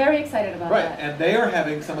And we're very excited about right. that. And they are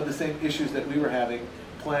having some of the same issues that we were having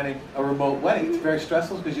planning a remote wedding. It's very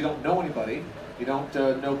stressful because you don't know anybody. You don't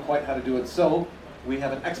know quite how to do it. So we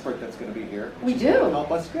have an expert that's going to be here. We She's do? gonna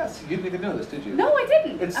help us. Yes, you didn't even know this, did you? No, I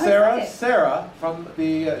didn't. It's I'm Sarah. excited. Sarah from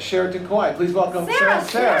the Sheraton Kauai. Please welcome Sarah.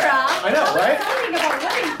 I know, right? Talking about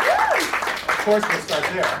weddings. Of course, we'll start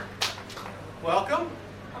there. Welcome.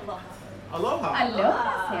 Aloha. Aloha.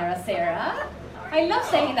 Aloha, Sarah. I love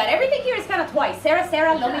saying that. Everything here is kind of twice.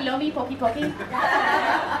 Sarah, Lomi, Pokey.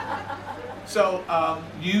 So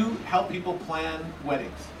you help people plan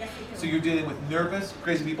weddings. Yes, we do. So you're dealing with nervous,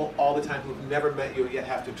 crazy people all the time who've never met you yet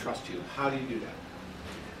have to trust you. How do you do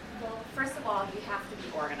that? Well, first of all, you have to be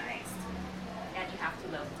organized, and you have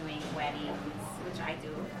to love doing weddings, which I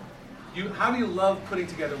do. How do you love putting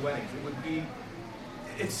together weddings?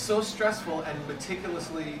 It's so stressful and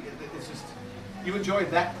meticulously, it's just, you enjoy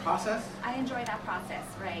that process? I enjoy that process,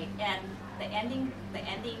 right? And the ending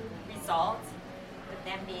result, with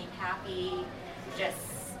them being happy,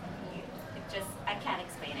 I can't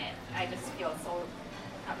explain it. I just feel so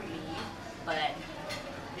not relieved, but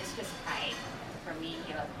it's just pride for me,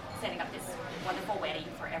 setting up this wonderful wedding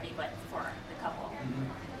for the couple.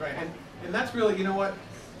 Mm-hmm. Right, and that's really, you know what?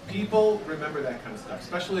 People remember that kind of stuff,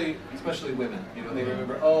 especially women. They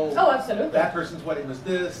remember, Oh, absolutely. that person's wedding was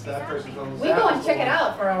this, that person's wedding was We that. go and check it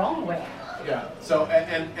out for our own wedding. Yeah. So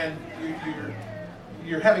and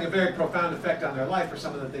you're having a very profound effect on their life for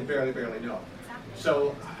someone that they barely know. Exactly.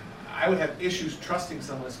 So I would have issues trusting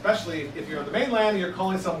someone, especially if you're on the mainland and you're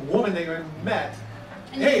calling some woman that you haven't met.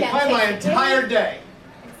 And you Hey, can't plan my take it. entire day.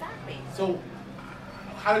 Exactly. So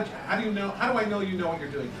how do I know you know what you're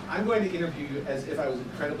doing? I'm going to interview you as if I was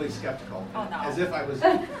incredibly skeptical. Oh, no. As if I was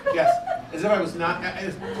as if I was not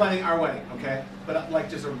planning our wedding, okay? But like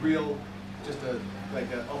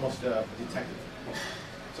almost a detective.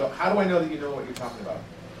 So how do I know that you know what you're talking about?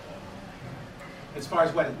 As far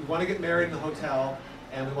as wedding, we want to get married in the hotel,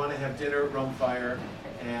 and we want to have dinner at Rome Fire,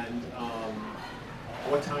 and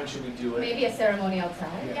what time should we do it? Maybe a ceremony outside.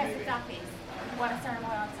 Yeah, Yes, maybe. exactly. You want a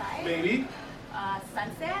ceremony outside? Maybe.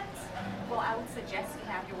 Sunset. Well, I would suggest you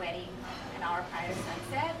have your wedding an hour prior to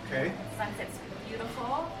sunset. Okay. Sunset's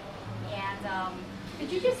beautiful, and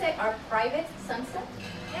Did you just say our private sunset?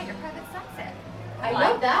 yeah, your private sunset. I Oh,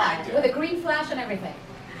 love that. Yeah. With a green flash and everything.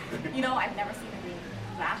 I've never seen a green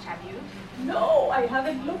flash. Have you? No, I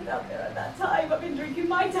haven't looked out there at that time. I've been drinking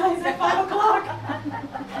my times at 5 o'clock.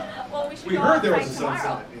 Well, we should We go heard there outside was a tomorrow.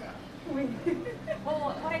 sunset. Yeah. Well,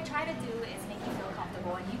 what I try to do is make you feel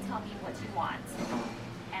comfortable, and you tell me what you want,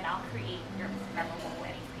 and I'll create your memorable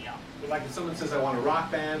wedding for you. Like if someone says I want a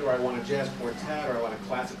rock band, or I want a jazz quartet, or I want a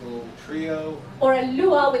classical trio, Or a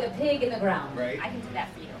luau with a pig in the ground. right? I can do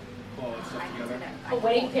that for you. Pull all that stuff I can do together. that. A I can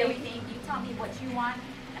wedding do cake. everything. You tell me what you want,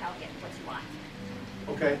 and I'll get what you want.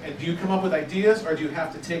 Okay, and do you come up with ideas, or do you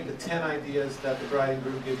have to take the 10 ideas that the bride and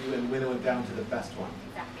groom give you and winnow it down to the best one?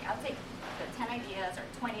 Exactly. I'll take the 10 ideas or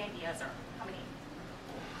 20 ideas or how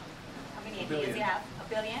many ideas billion. you have? A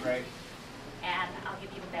billion? Right. And I'll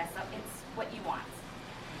give you the best of it's what you want.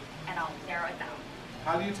 And I'll narrow it down.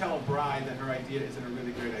 How do you tell a bride that her idea isn't a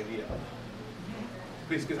really great idea?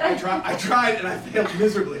 Please, because I tried and I failed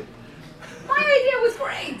miserably. My idea was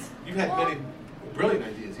great. You've had many brilliant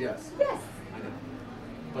ideas, yes. Yes. I know.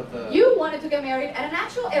 But the You wanted to get married at an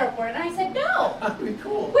actual airport, and I said no. that'd be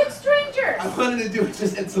cool. With strangers. I wanted to do it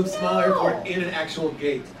just at some small No. airport in an actual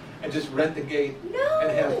gate and just rent the gate No.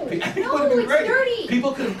 and have. I think it No, would have been it's great. dirty.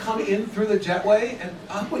 People could have come in through the jetway, and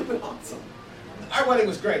it would have been awesome. Our wedding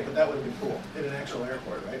was great, but that would have been cool in an actual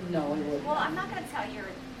airport, right? No, it wouldn't. Well, I'm not going to tell you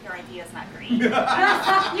your idea is not great. You're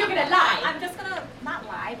gonna lie. I'm just going to not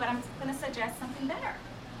lie, but I'm going to suggest something better.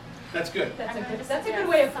 That's good. That's I'm a gonna good. just That's a good suggest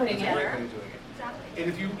way of something putting That's a it. great better. way of doing it. Exactly.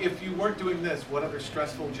 And if you weren't doing this, what other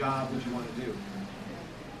stressful job would you want to do?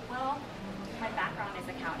 Well, my background is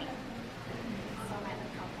accounting. So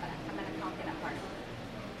I'm an accountant at heart.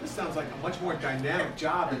 This sounds like a much more dynamic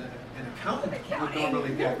job than an accountant would Accounting.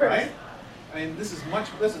 normally get, right? I mean, this is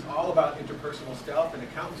all about interpersonal stuff, and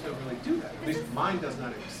accountants don't really do that. At least mine does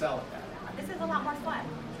not excel at that. This is a lot more fun.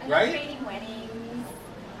 I Right? love creating weddings.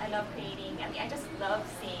 I just love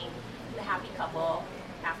seeing the happy couple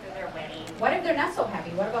after their wedding. What if they're not so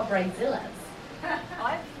happy? What about bridezillas?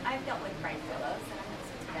 Oh, I've dealt with bridezillas, and I'm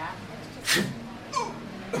used to that. It's just,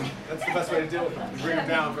 That's the best way to deal with them. You bring them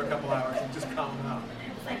down for a couple hours and just calm them out.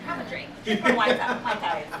 it's like, have a drink. Or Mai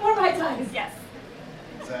Tai. More my times. Yes.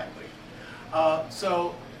 Exactly.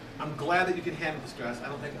 So I'm glad that you can handle the stress. I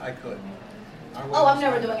don't think I could. Our Oh, wedding I'm was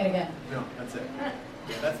never fun. doing it again. No, that's it.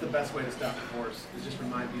 Yeah, that's the best way to stop divorce, is just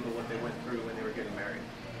remind people what they went through when they were getting married.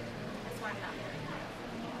 That's why I'm not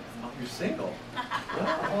married. Oh, you're single.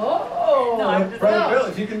 Oh. No, I'm just- Brother No. Bill,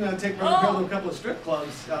 if you can take Brother Oh. Bill to a couple of strip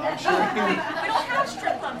clubs, I'm sure he can. We don't have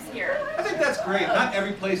strip clubs here. I think that's great. Not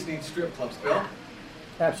every place needs strip clubs, Bill.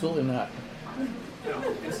 Absolutely not.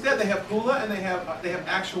 Instead, they have hula and they have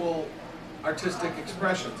actual artistic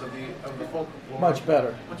expressions of the folklore. Much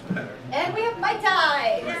better. Much better. And we have Mai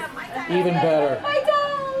Tai. Yeah, Mai Tai. Even better. Mai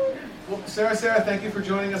Tai. Well, Sarah, thank you for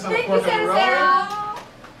joining us on Thank the you, Fork on the Road. Sarah.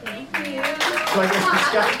 Thank you. So I guess be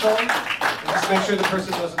skeptical and just make sure the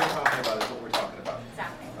person knows what we're talking about is what we're talking about.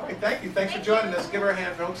 Exactly. Okay, thank you. Thanks for joining us. Give her a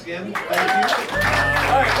hand, folks, again. Thank you.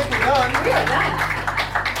 All right, I think we're done. We are done.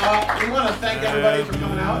 We want to thank everybody for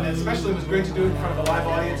coming out, and especially it was great to do it in front of a live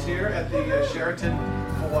audience here at the Sheraton,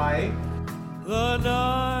 Hawaii. The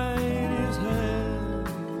night is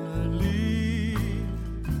heavenly,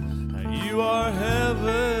 and you are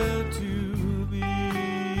heaven to me.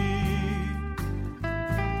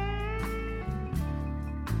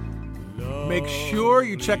 Make sure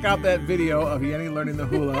you check out that video of Yeni learning the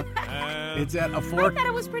hula. It's at a fork. I thought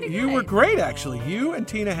it was pretty You good. were great, actually. You and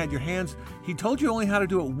Tina had your hands. He told you only how to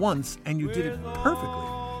do it once, and you did it perfectly.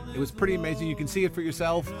 It was pretty amazing. You can see it for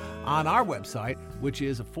yourself on our website, which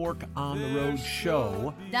is a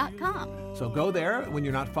forkontheroadshow.com. So go there when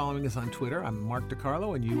you're not following us on Twitter. I'm Mark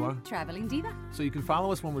DiCarlo, and you are Traveling Diva. So you can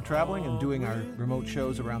follow us when we're traveling and doing our remote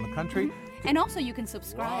shows around the country. And also you can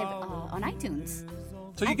subscribe on iTunes.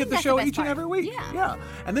 So you I get think the that's show the best each and part. every week. Yeah.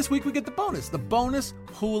 And this week we get the bonus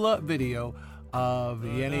hula video of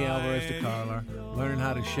Yeni Alvarez de Carla learning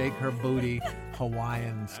how to shake her booty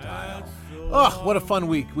Hawaiian style. Oh, what a fun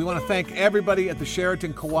week. We want to thank everybody at the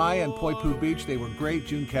Sheraton Kauai and Poipu Beach. They were great.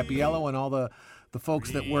 June Capiello and all the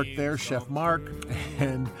folks that worked there, Chef Mark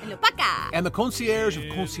and the concierge of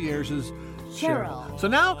concierges, Cheryl. So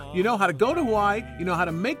now you know how to go to Hawaii, you know how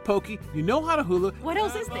to make poke, you know how to hula. What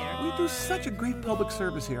else is there? We do such a great public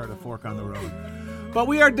service here at A Fork on the Road. But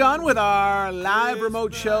we are done with our live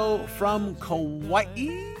remote show from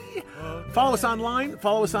Kauai. Follow us online,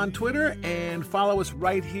 follow us on Twitter, and follow us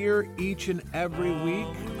right here each and every week.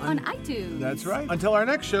 On iTunes. That's right. Until our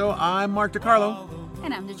next show, I'm Mark DiCarlo.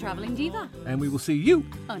 And I'm the Traveling Diva. And we will see you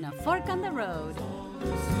on A Fork on the Road.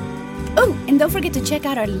 Oh, and don't forget to check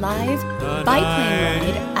out our live biplane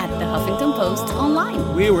ride at the Huffington Post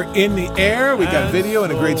online. We were in the air. We got video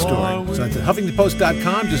and a great story. So it's at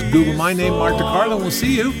HuffingtonPost.com. Just Google my name, Mark DiCarlo, and we'll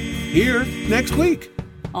see you here next week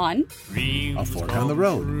on A Fork on the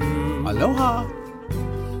Road. Aloha.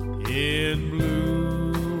 In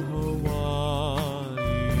blue Hawaii,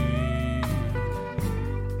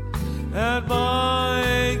 and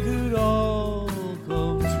my could all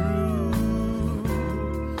come true.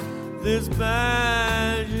 This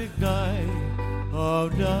magic night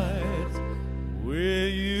of nights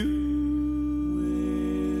with you.